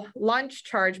school lunch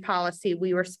charge policy,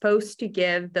 we were supposed to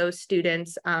give those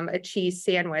students a cheese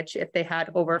sandwich if they had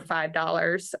over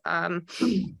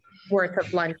 $5 worth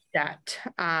of lunch debt,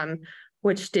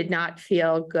 which did not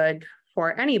feel good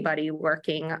for anybody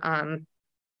working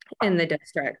in the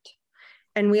district.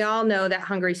 And we all know that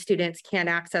hungry students can't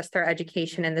access their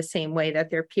education in the same way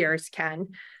that their peers can.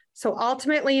 So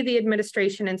ultimately, the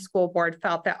administration and school board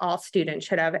felt that all students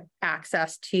should have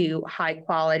access to high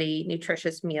quality,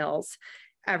 nutritious meals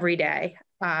every day.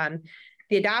 The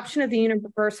adoption of the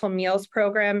Universal Meals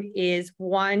Program is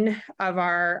one of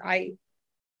our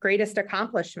greatest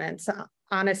accomplishments,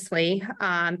 honestly,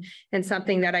 and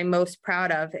something that I'm most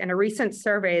proud of. In a recent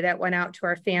survey that went out to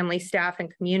our family, staff, and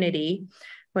community,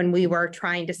 when we were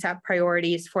trying to set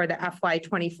priorities for the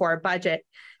FY24 budget,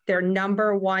 their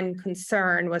number one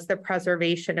concern was the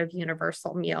preservation of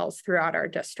universal meals throughout our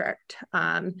district.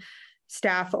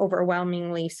 Staff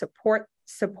overwhelmingly support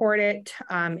it,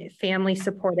 family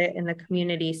support it, and the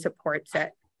community supports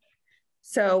it.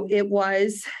 So it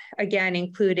was, again,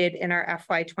 included in our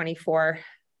FY24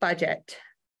 budget.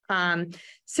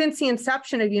 Since the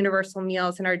inception of universal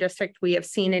meals in our district, we have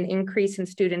seen an increase in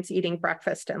students eating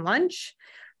breakfast and lunch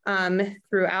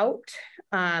throughout.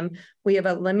 We have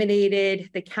eliminated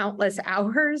the countless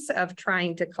hours of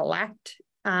trying to collect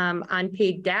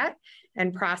unpaid debt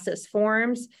and process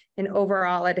forms. And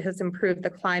overall, it has improved the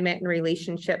climate and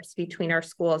relationships between our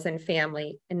schools and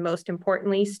family. And most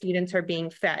importantly, students are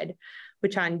being fed,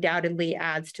 which undoubtedly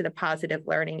adds to the positive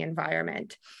learning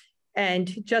environment.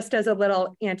 And just as a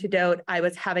little antidote, I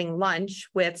was having lunch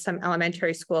with some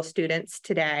elementary school students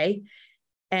today,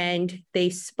 And they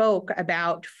spoke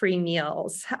about free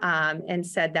meals and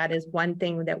said that is one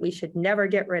thing that we should never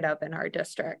get rid of in our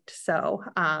district. So,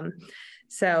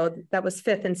 so that was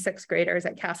 5th and 6th graders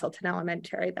at Castleton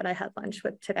Elementary that I had lunch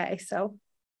with today. So.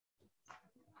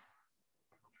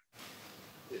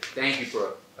 Thank you,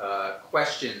 Brooke.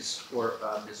 Questions for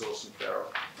Ms.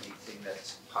 Olson-Farrell? Anything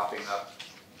that's popping up?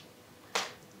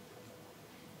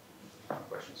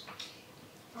 Questions?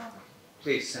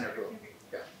 Please, Senator Brooke.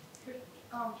 Yeah.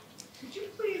 Could you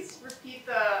please repeat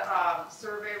the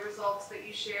survey results that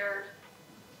you shared?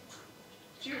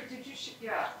 Did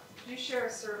you share a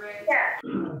survey? Yeah.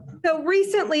 So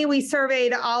recently we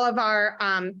surveyed all of our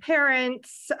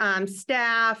parents,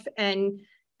 staff, and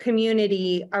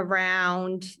community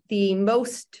around the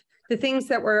things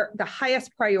that were the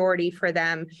highest priority for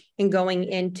them in going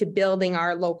into building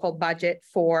our local budget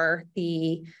for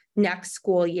the next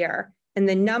school year. And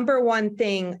the number one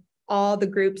thing all the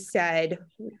groups said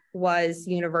was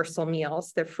universal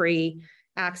meals, the free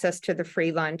access to the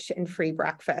free lunch and free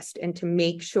breakfast, and to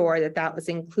make sure that that was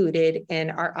included in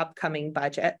our upcoming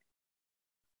budget.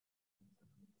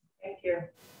 Thank you.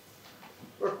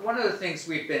 One of the things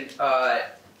we've been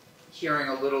hearing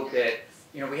a little bit,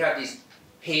 we have these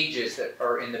pages that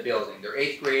are in the building. They're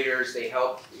 8th graders. They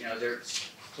help, they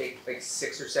take like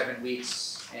 6 or 7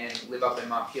 weeks and live up in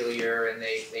Montpelier, and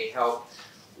they help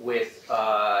with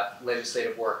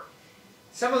legislative work.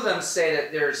 Some of them say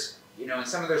that there's, in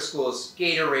some of their schools,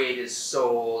 Gatorade is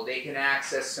sold. They can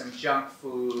access some junk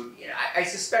food. I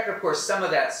suspect, of course, some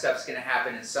of that stuff's going to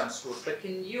happen in some schools. But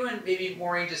can you and maybe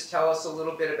Maureen just tell us a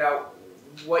little bit about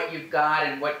what you've got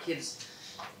and what kids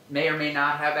may or may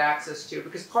not have access to?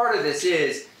 Because part of this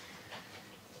is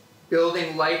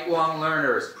building lifelong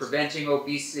learners, preventing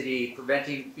obesity,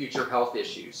 preventing future health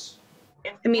issues.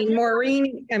 I mean,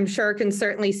 Maureen, I'm sure, can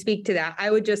certainly speak to that.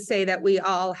 I would just say that we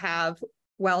all have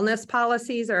wellness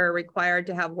policies, or are required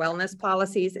to have wellness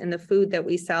policies, and the food that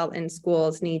we sell in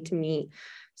schools need to meet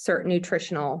certain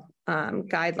nutritional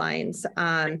guidelines. We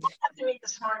have to meet the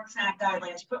smart snack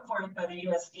guidelines put forward by the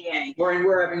USDA. Maureen,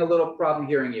 we're having a little problem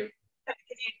hearing you. Can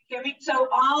you hear me? So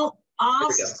all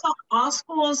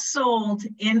schools sold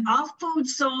in, all food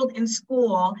sold in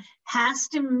school has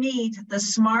to meet the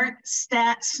smart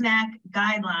snack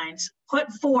guidelines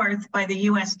put forth by the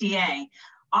USDA.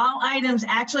 All items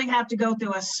actually have to go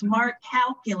through a smart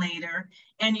calculator,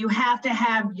 and you have to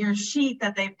have your sheet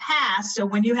that they pass. So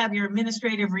when you have your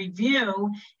administrative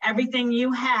review, everything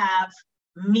you have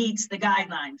meets the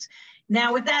guidelines.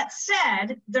 Now, with that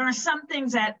said, there are some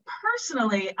things that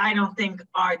personally I don't think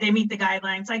they meet the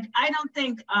guidelines. Like, I don't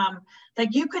think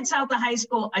like you could sell at the high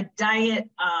school a diet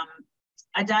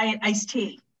iced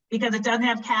tea because it doesn't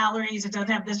have calories, it doesn't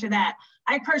have this or that.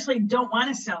 I personally don't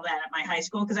want to sell that at my high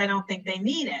school because I don't think they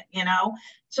need it,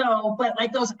 So, but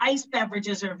like those iced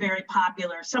beverages are very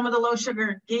popular. Some of the low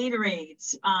sugar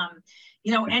Gatorades,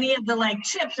 any of the like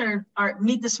chips are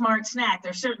meet the smart snack.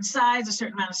 There's certain size, a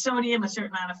certain amount of sodium, a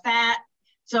certain amount of fat.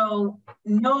 So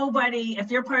nobody, if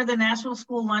you're part of the National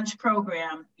School Lunch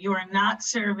Program, you are not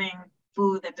serving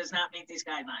food that does not meet these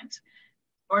guidelines.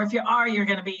 Or if you are, you're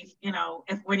going to be,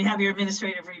 when you have your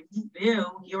administrative review,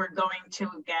 you're going to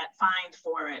get fined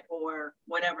for it or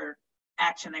whatever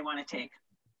action they want to take.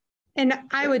 And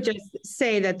I would just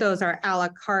say that those are a la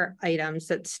carte items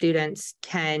that students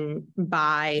can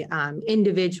buy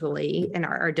individually in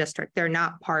our district. They're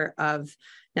not part of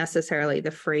necessarily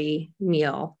the free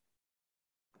meal.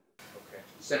 Okay.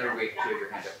 Senator Wade, you have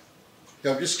your hand up.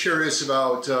 Yeah, I'm just curious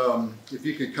about if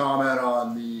you could comment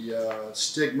on the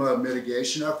stigma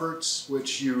mitigation efforts,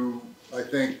 which you, I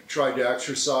think, tried to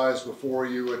exercise before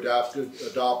you adopted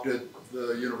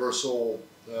the universal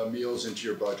meals into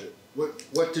your budget.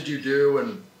 What did you do,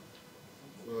 and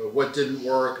what didn't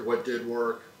work? What did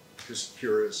work? Just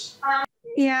curious.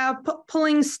 Yeah,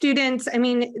 pulling students. I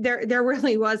mean, there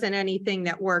really wasn't anything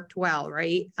that worked well,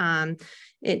 right?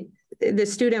 The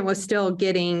student was still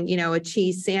getting, a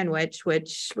cheese sandwich,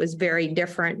 which was very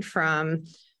different from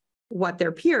what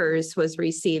their peers was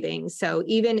receiving. So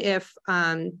even if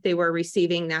they were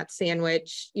receiving that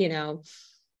sandwich,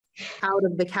 out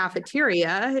of the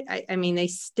cafeteria, I mean, they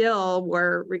still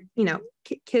were,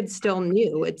 kids still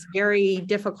knew. It's very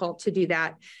difficult to do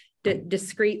that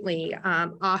discreetly.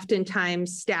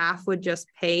 Oftentimes staff would just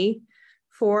pay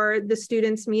for the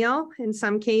student's meal in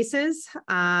some cases.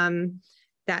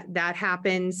 That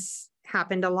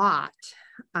happened a lot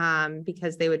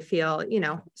because they would feel,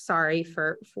 sorry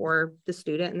for the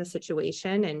student in the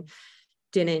situation and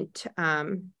didn't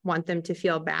want them to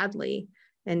feel badly.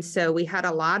 And so we had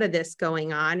a lot of this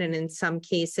going on. And in some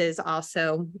cases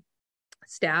also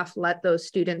staff let those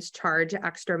students charge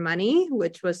extra money,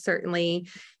 which was certainly,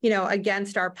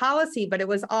 against our policy, but it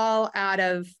was all out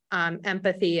of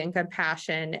empathy and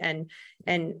compassion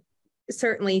and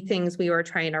certainly things we were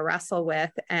trying to wrestle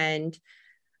with, and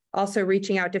also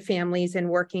reaching out to families and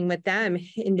working with them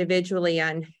individually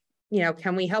on,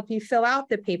 can we help you fill out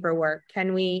the paperwork?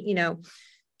 Can we,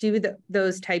 do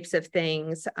those types of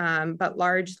things? But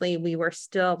largely we were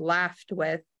still left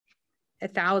with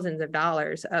thousands of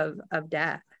dollars of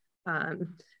debt.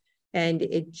 And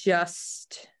it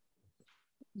just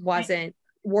wasn't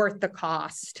worth the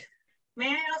cost.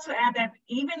 May I also add that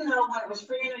even though what was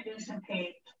free and reduced and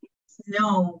paid,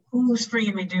 know who's free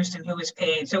and reduced and who is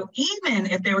paid. So even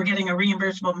if they were getting a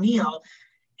reimbursable meal,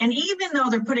 and even though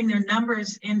they're putting their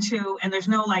numbers into, and there's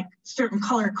no like certain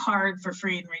color card for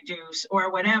free and reduced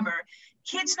or whatever,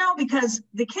 kids know, because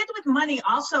the kid with money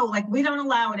also, like, we don't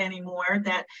allow it anymore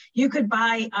that you could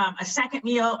buy a second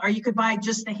meal, or you could buy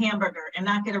just the hamburger and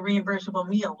not get a reimbursable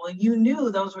meal. Well, you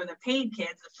knew those were the paid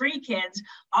kids. The free kids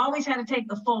always had to take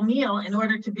the full meal in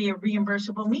order to be a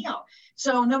reimbursable meal.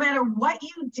 So no matter what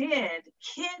you did,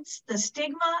 kids, the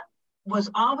stigma was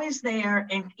always there.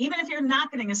 And even if you're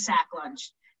not getting a sack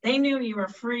lunch, they knew you were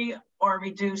free or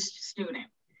reduced student.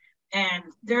 And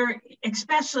they're,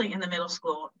 especially in the middle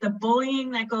school, the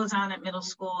bullying that goes on at middle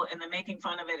school and the making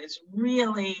fun of it is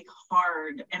really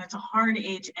hard. And it's a hard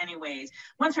age anyways.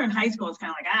 Once you're in high school, it's kind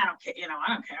of like, I don't care,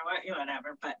 I don't care,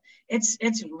 whatever. But it's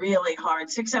really hard.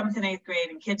 6th, 7th, and 8th grade,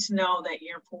 and kids know that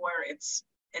you're poor. It's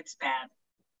bad.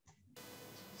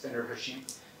 Senator Hashim.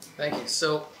 Thank you.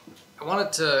 So I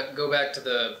wanted to go back to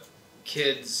the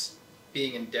kids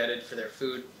being indebted for their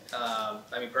food.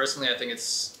 Personally, I think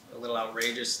it's a little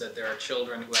outrageous that there are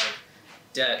children who have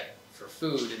debt for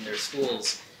food in their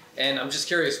schools. And I'm just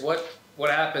curious, what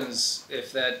happens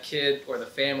if that kid or the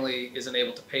family isn't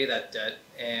able to pay that debt,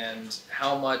 and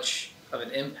how much of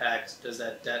an impact does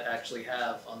that debt actually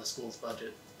have on the school's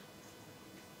budget?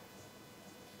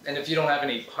 And if you don't have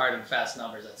any hard and fast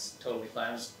numbers, that's totally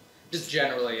fine. Just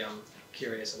generally, I'm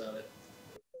curious about it.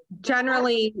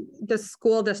 Generally, the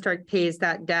school district pays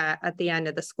that debt at the end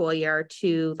of the school year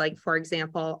to, like, for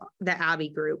example, the Abbey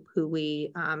Group, who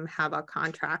we have a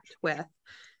contract with.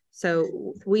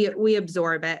 So we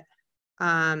absorb it.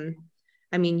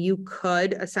 You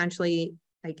could essentially,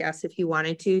 I guess, if you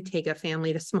wanted to, take a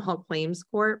family to small claims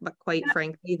court, but quite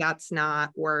frankly, that's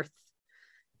not worth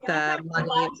the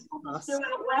money.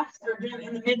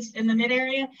 In the mid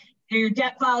area, your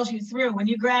debt follows you through. When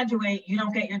you graduate, you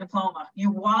don't get your diploma. You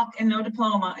walk and no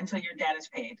diploma until your debt is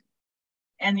paid.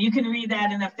 And you can read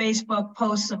that in the Facebook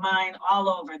posts of mine all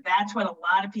over. That's what a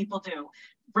lot of people do.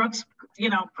 Brooks,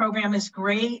 program is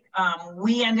great.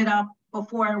 We ended up,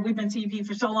 before, we've been CP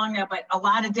for so long now, but a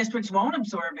lot of districts won't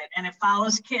absorb it. And it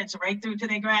follows kids right through till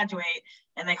they graduate,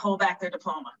 and they hold back their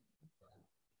diploma.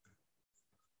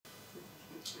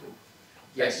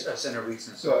 Yes, Senator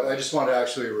Weekson. So I just want to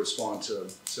actually respond to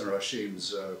Senator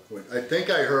Hashim's point. I think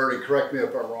I heard, and correct me if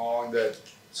I'm wrong, that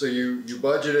so you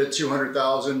budgeted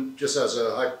 $200,000 just as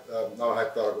a not a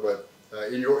hypothetical, but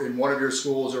in one of your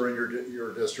schools or in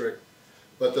your district,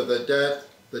 but the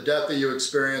debt that you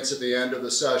experienced at the end of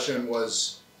the session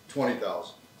was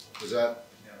 $20,000. Was that?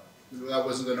 No. That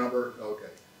wasn't the number?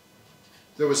 Okay.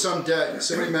 There was some debt.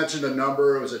 Somebody mentioned a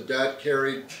number. It was a debt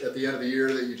carried at the end of the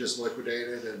year that you just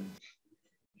liquidated and.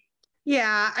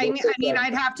 Yeah,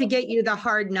 I'd have to get you the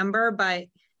hard number, but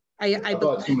I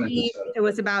believe it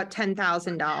was about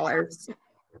 $10,000.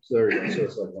 So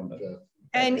it's like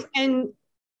 $1,000. And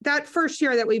that first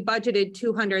year that we budgeted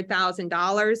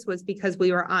 $200,000 was because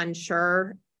we were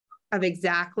unsure of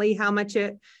exactly how much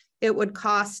it would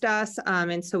cost us,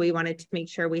 and so we wanted to make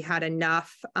sure we had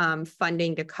enough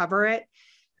funding to cover it.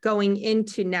 Going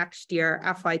into next year,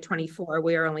 FY24,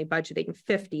 we are only budgeting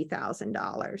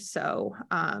 $50,000. So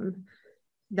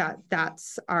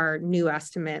that's our new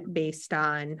estimate based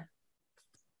on,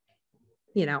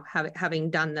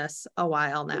 having done this a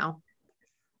while now.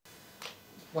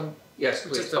 Yes,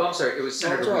 please. I'm sorry. It was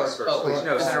Senator Weeks first. Please.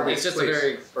 No, Senator Weeks, just please. A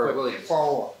very quick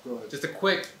follow-up. Go ahead. Just a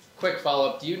quick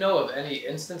follow-up. Do you know of any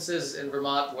instances in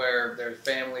Vermont where there are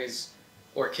families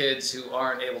or kids who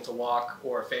aren't able to walk,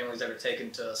 or families that are taken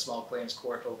to small claims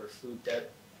court over food debt?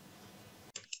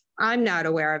 I'm not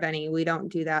aware of any. We don't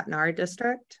do that in our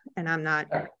district, and I'm not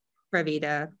privy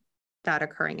to that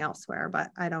occurring elsewhere, but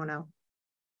I don't know.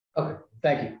 Okay,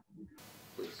 thank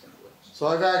you. So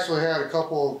I've actually had a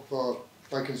couple of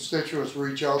my constituents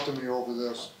reach out to me over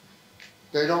this.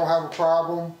 They don't have a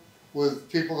problem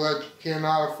with people that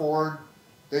cannot afford.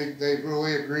 They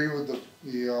really agree with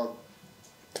the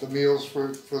meals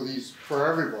for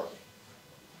everybody.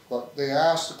 But they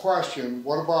asked the question,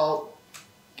 what about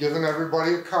giving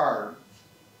everybody a card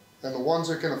and the ones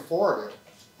that can afford it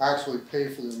actually pay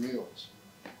for their meals?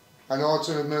 I know it's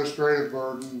an administrative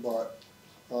burden, but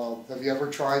have you ever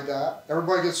tried that?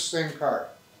 Everybody gets the same card.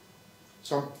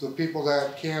 The people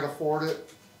that can't afford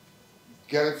it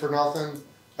get it for nothing.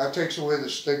 That takes away the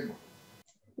stigma.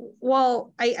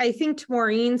 Well, I think to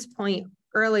Maureen's point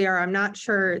earlier, I'm not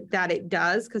sure that it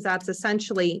does, because that's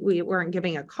essentially, we weren't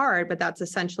giving a card, but that's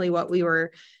essentially what we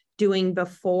were doing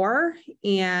before.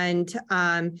 And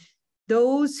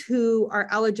those who are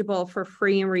eligible for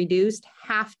free and reduced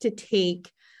have to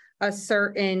take a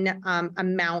certain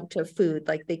amount of food.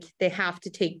 Like they have to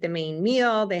take the main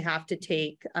meal, they have to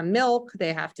take a milk,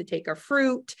 they have to take a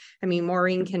fruit. I mean,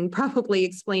 Maureen can probably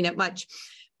explain it much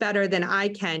better than I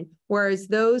can. Whereas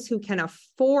those who can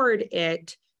afford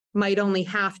it might only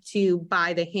have to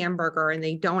buy the hamburger, and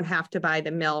they don't have to buy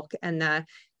the milk and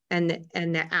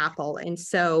the apple. And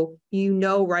so, you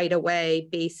know, right away,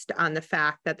 based on the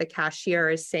fact that the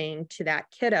cashier is saying to that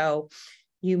kiddo,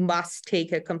 you must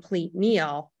take a complete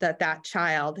meal, that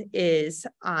child is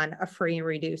on a free and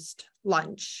reduced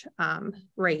lunch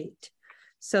rate.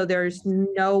 So there's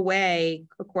no way,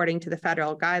 according to the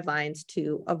federal guidelines,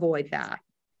 to avoid that.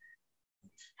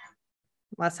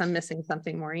 Unless I'm missing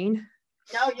something, Maureen.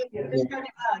 No, you're just going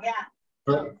to,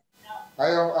 yeah. I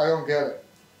don't get it.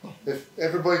 If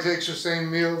everybody takes the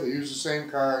same meal, they use the same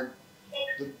card,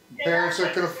 the parents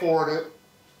that can afford it.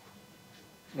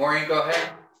 Maureen, go ahead.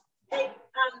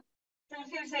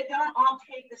 They don't all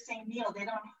take the same meal. They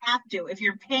don't have to. If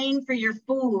you're paying for your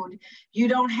food, you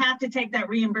don't have to take that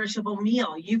reimbursable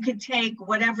meal. You could take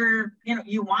whatever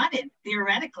you wanted,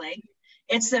 theoretically.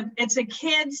 It's the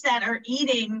kids that are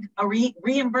eating a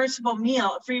reimbursable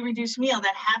meal, a free reduced meal,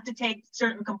 that have to take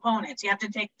certain components. You have to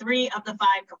take 3 of the 5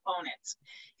 components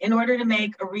in order to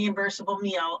make a reimbursable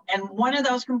meal. And one of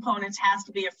those components has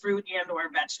to be a fruit and or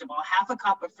vegetable, half a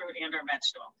cup of fruit and or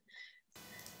vegetable.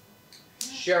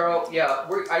 Cheryl, yeah,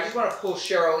 I just want to pull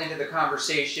Cheryl into the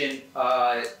conversation.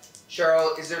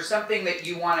 Cheryl, is there something that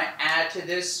you want to add to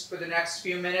this for the next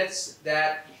few minutes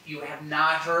that you have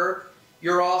not heard?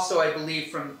 You're also, I believe,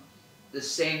 from the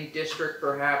same district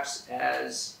perhaps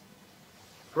as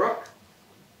Brooke.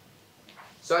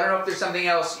 So I don't know if there's something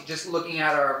else, just looking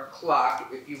at our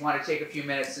clock, if you want to take a few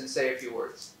minutes and say a few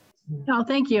words. No,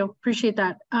 thank you. Appreciate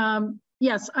that.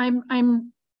 Yes,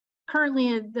 I'm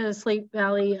currently at the Slate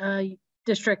Valley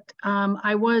district.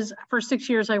 I was, for 6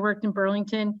 years, I worked in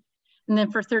Burlington. And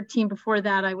then for 13 before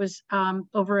that, I was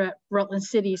over at Rutland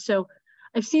City. So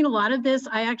I've seen a lot of this.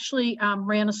 I actually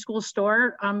ran a school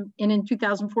store, and in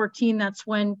 2014, that's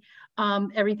when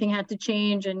everything had to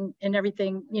change and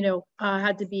everything,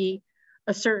 had to be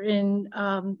a certain,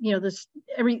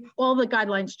 all the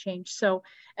guidelines changed. So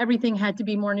everything had to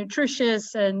be more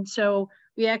nutritious. And so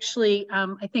we actually,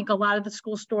 I think a lot of the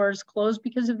school stores closed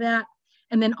because of that.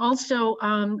 And then also,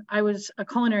 I was a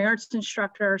culinary arts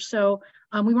instructor. So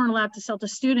we weren't allowed to sell to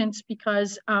students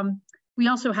because we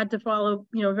also had to follow,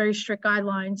 very strict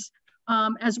guidelines,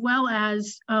 as well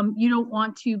as you don't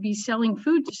want to be selling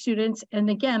food to students. And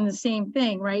again, the same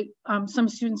thing, right? Some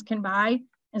students can buy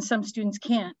and some students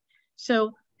can't.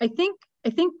 So I think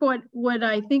what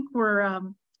I think we're,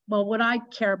 what I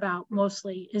care about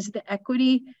mostly is the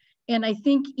equity. And I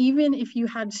think even if you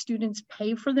had students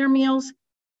pay for their meals,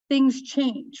 things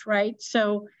change, right?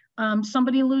 So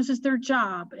somebody loses their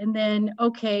job and then,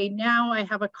 okay, now I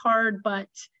have a card, but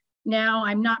now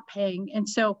I'm not paying. And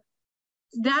so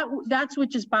that's what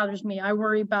just bothers me. I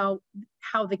worry about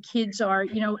how the kids are,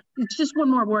 it's just one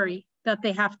more worry that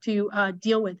they have to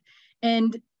deal with.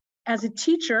 And as a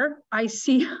teacher, I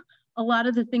see a lot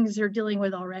of the things they're dealing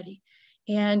with already.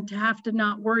 And to have to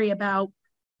not worry about,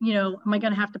 am I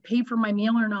going to have to pay for my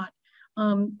meal or not?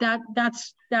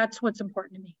 That's what's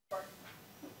important to me.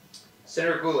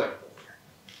 Senator Goulet.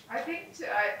 I think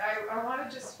I want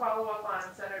to just follow up on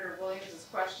Senator Williams'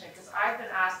 question, because I've been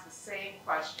asked the same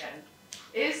question.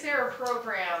 Is there a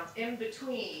program in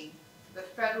between the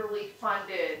federally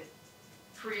funded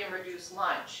free and reduced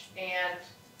lunch and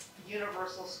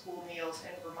universal school meals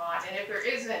in Vermont? And if there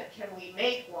isn't, can we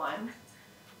make one?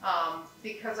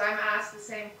 Because I'm asked the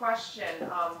same question.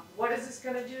 What is this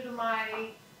going to do to my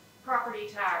property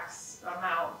tax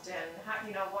amount, and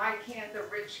how, why can't the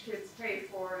rich kids pay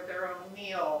for their own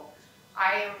meal?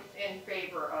 I am in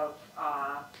favor of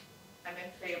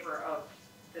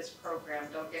this program,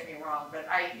 don't get me wrong, but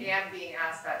I am being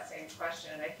asked that same question.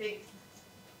 And I think,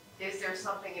 is there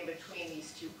something in between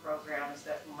these two programs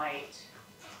that might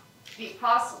be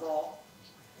possible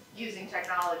using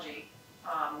technology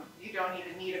you don't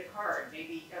even need a card.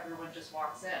 Maybe everyone just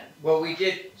walks in. Well, we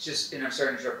did just, and I'm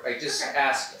sorry to interrupt, I just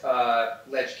asked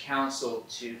Ledge Council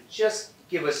to just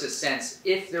give us a sense,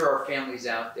 if there are families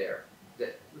out there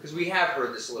that, because we have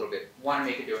heard this a little bit, want to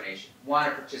make a donation, want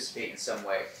to participate in some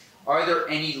way. Are there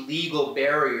any legal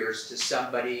barriers to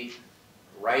somebody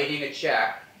writing a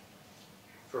check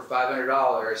for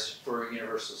 $500 for a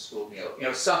universal school meal? You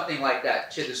know, something like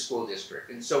that to the school district.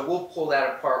 And so we'll pull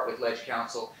that apart with Ledge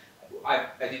Council. I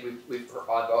think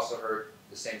I've also heard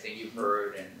the same thing you've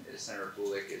heard, and Senator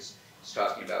Bulik is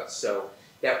talking about. So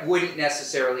that wouldn't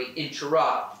necessarily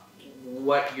interrupt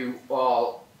what you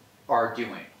all are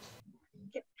doing.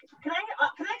 Can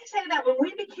I just say that when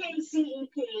we became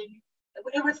CEP,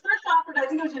 it was first offered, I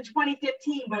think it was in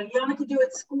 2015, but you only could do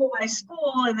it school by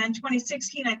school, and then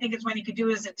 2016, I think is when you could do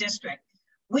it as a district.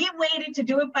 We waited to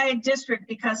do it by a district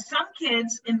because some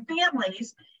kids and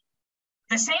families,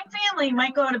 the same family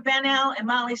might go to Ben L and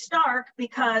Molly Stark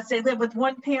because they live with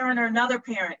one parent or another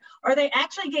parent, or they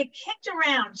actually get kicked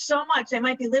around so much. They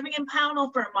might be living in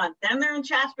Pownell for a month, then they're in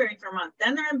Shasberry for a month,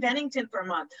 then they're in Bennington for a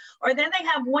month, or then they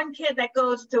have one kid that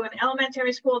goes to an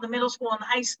elementary school, the middle school, and the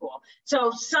high school.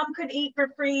 So some could eat for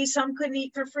free, some couldn't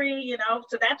eat for free, you know,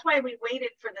 so that's why we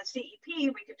waited for the CEP.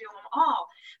 We could do them all.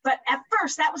 But at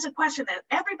first, that was a question that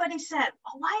everybody said,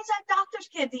 oh, why does that doctor's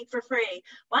kid eat for free?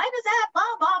 Why does that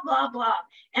blah, blah, blah, blah?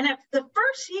 And at the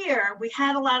first year, we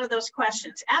had a lot of those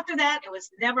questions. After that, it was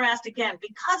never asked again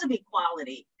because of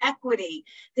equality, equity,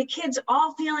 the kids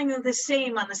all feeling the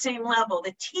same on the same level,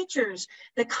 the teachers,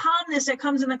 the calmness that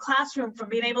comes in the classroom from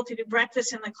being able to do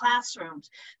breakfast in the classrooms,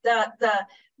 the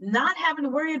not having to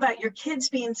worry about your kids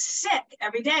being sick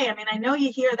every day. I mean, I know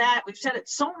you hear that. We've said it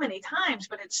so many times,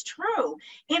 but it's true.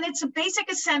 And it's a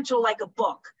basic essential like a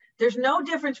book. There's no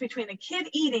difference between a kid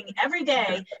eating every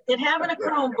day than having a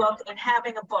Chromebook and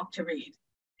having a book to read.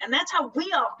 And that's how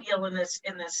we all feel in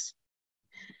this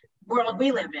world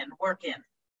we live in, work in.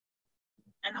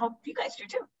 And hope you guys do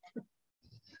too.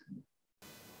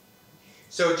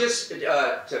 So just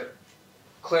to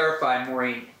clarify,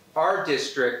 Maureen, our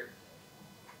district,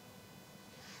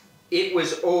 it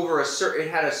was over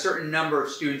it had a certain number of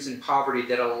students in poverty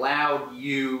that allowed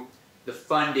you the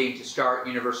funding to start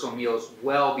universal meals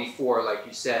well before, like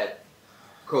you said,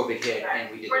 COVID hit,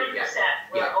 and we did 40%,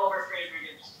 we're over grade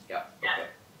reduced. Yeah. Okay.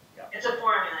 Yeah. It's a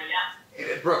formula,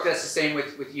 yeah. Brooke, that's the same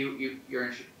with you.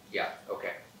 You're yeah.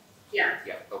 Okay. Yeah.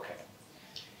 Yeah. Okay.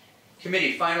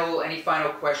 Committee, any final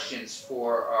questions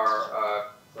for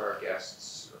our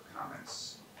guests or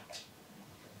comments?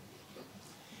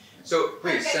 So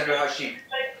please, Senator Hashim.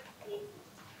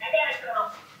 I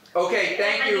gotta go. Okay.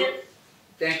 Thank you.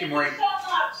 Thank you, Maureen. Thank you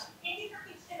so much. Thank you for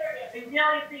considering it. We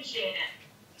really appreciate it.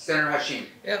 Senator Hashim.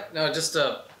 Yeah, no, just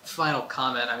a final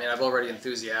comment. I mean, I've already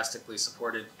enthusiastically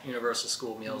supported universal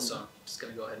school meals, so I'm just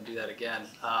going to go ahead and do that again.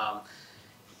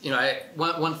 You know,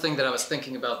 one thing that I was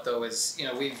thinking about though is, you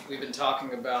know, we've been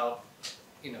talking about,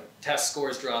 you know, test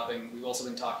scores dropping. We've also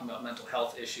been talking about mental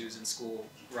health issues in school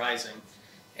rising,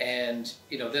 and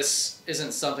you know, this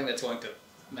isn't something that's going to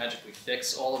magically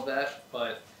fix all of that,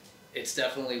 but it's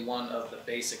definitely one of the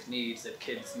basic needs that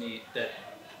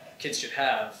kids should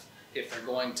have if they're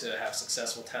going to have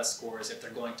successful test scores, if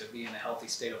they're going to be in a healthy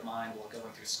state of mind while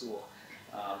going through school.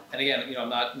 And again, you know, I'm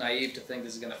not naive to think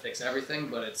this is going to fix everything,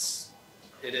 but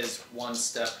it is one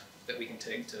step that we can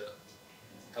take to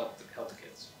help the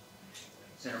kids.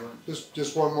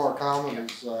 Just one more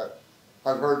comment is that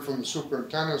I've heard from the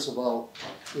superintendents about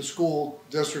the school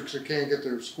districts that can't get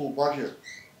their school budget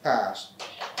passed,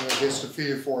 and it gets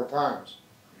defeated 4 times.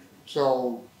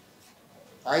 So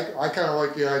I kind of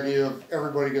like the idea of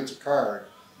everybody gets a card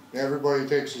and everybody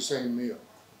takes the same meal.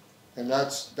 And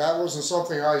that wasn't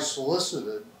something I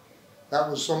solicited. That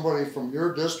was somebody from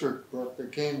your district, Brooke,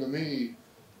 that came to me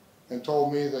and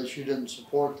told me that she didn't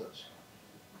support this.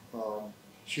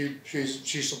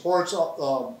 She supports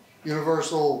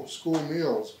universal school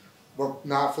meals, but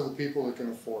not for the people that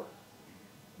can afford it.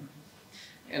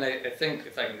 And I think,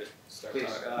 if I can just start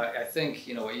talking, I think,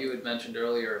 you know, what you had mentioned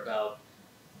earlier about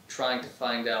trying to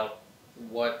find out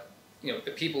what, you know,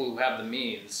 the people who have the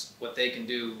means, what they can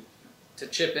do to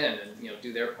chip in and, you know,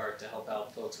 do their part to help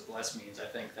out folks with less means. I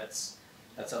think that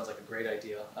sounds like a great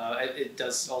idea. It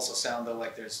does also sound though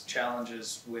like there's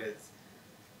challenges with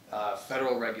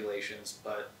federal regulations,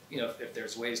 but you know, if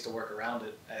there's ways to work around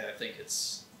it, I think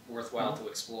it's worthwhile to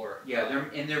explore. Yeah,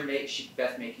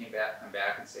 Beth making it come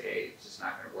back and say, hey, it's just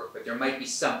not going to work, but there might be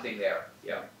something there.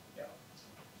 Yeah, yeah.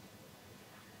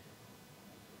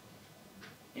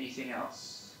 Anything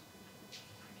else?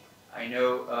 I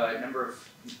know a number of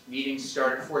meetings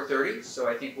start at 4:30, so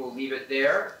I think we'll leave it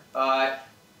there.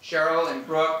 Cheryl and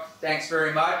Brooke, thanks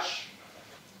very much.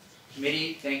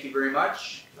 Committee, thank you very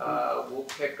much. We'll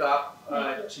pick up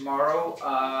tomorrow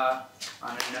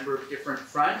on a number of different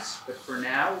fronts, but for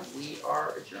now, we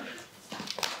are adjourned.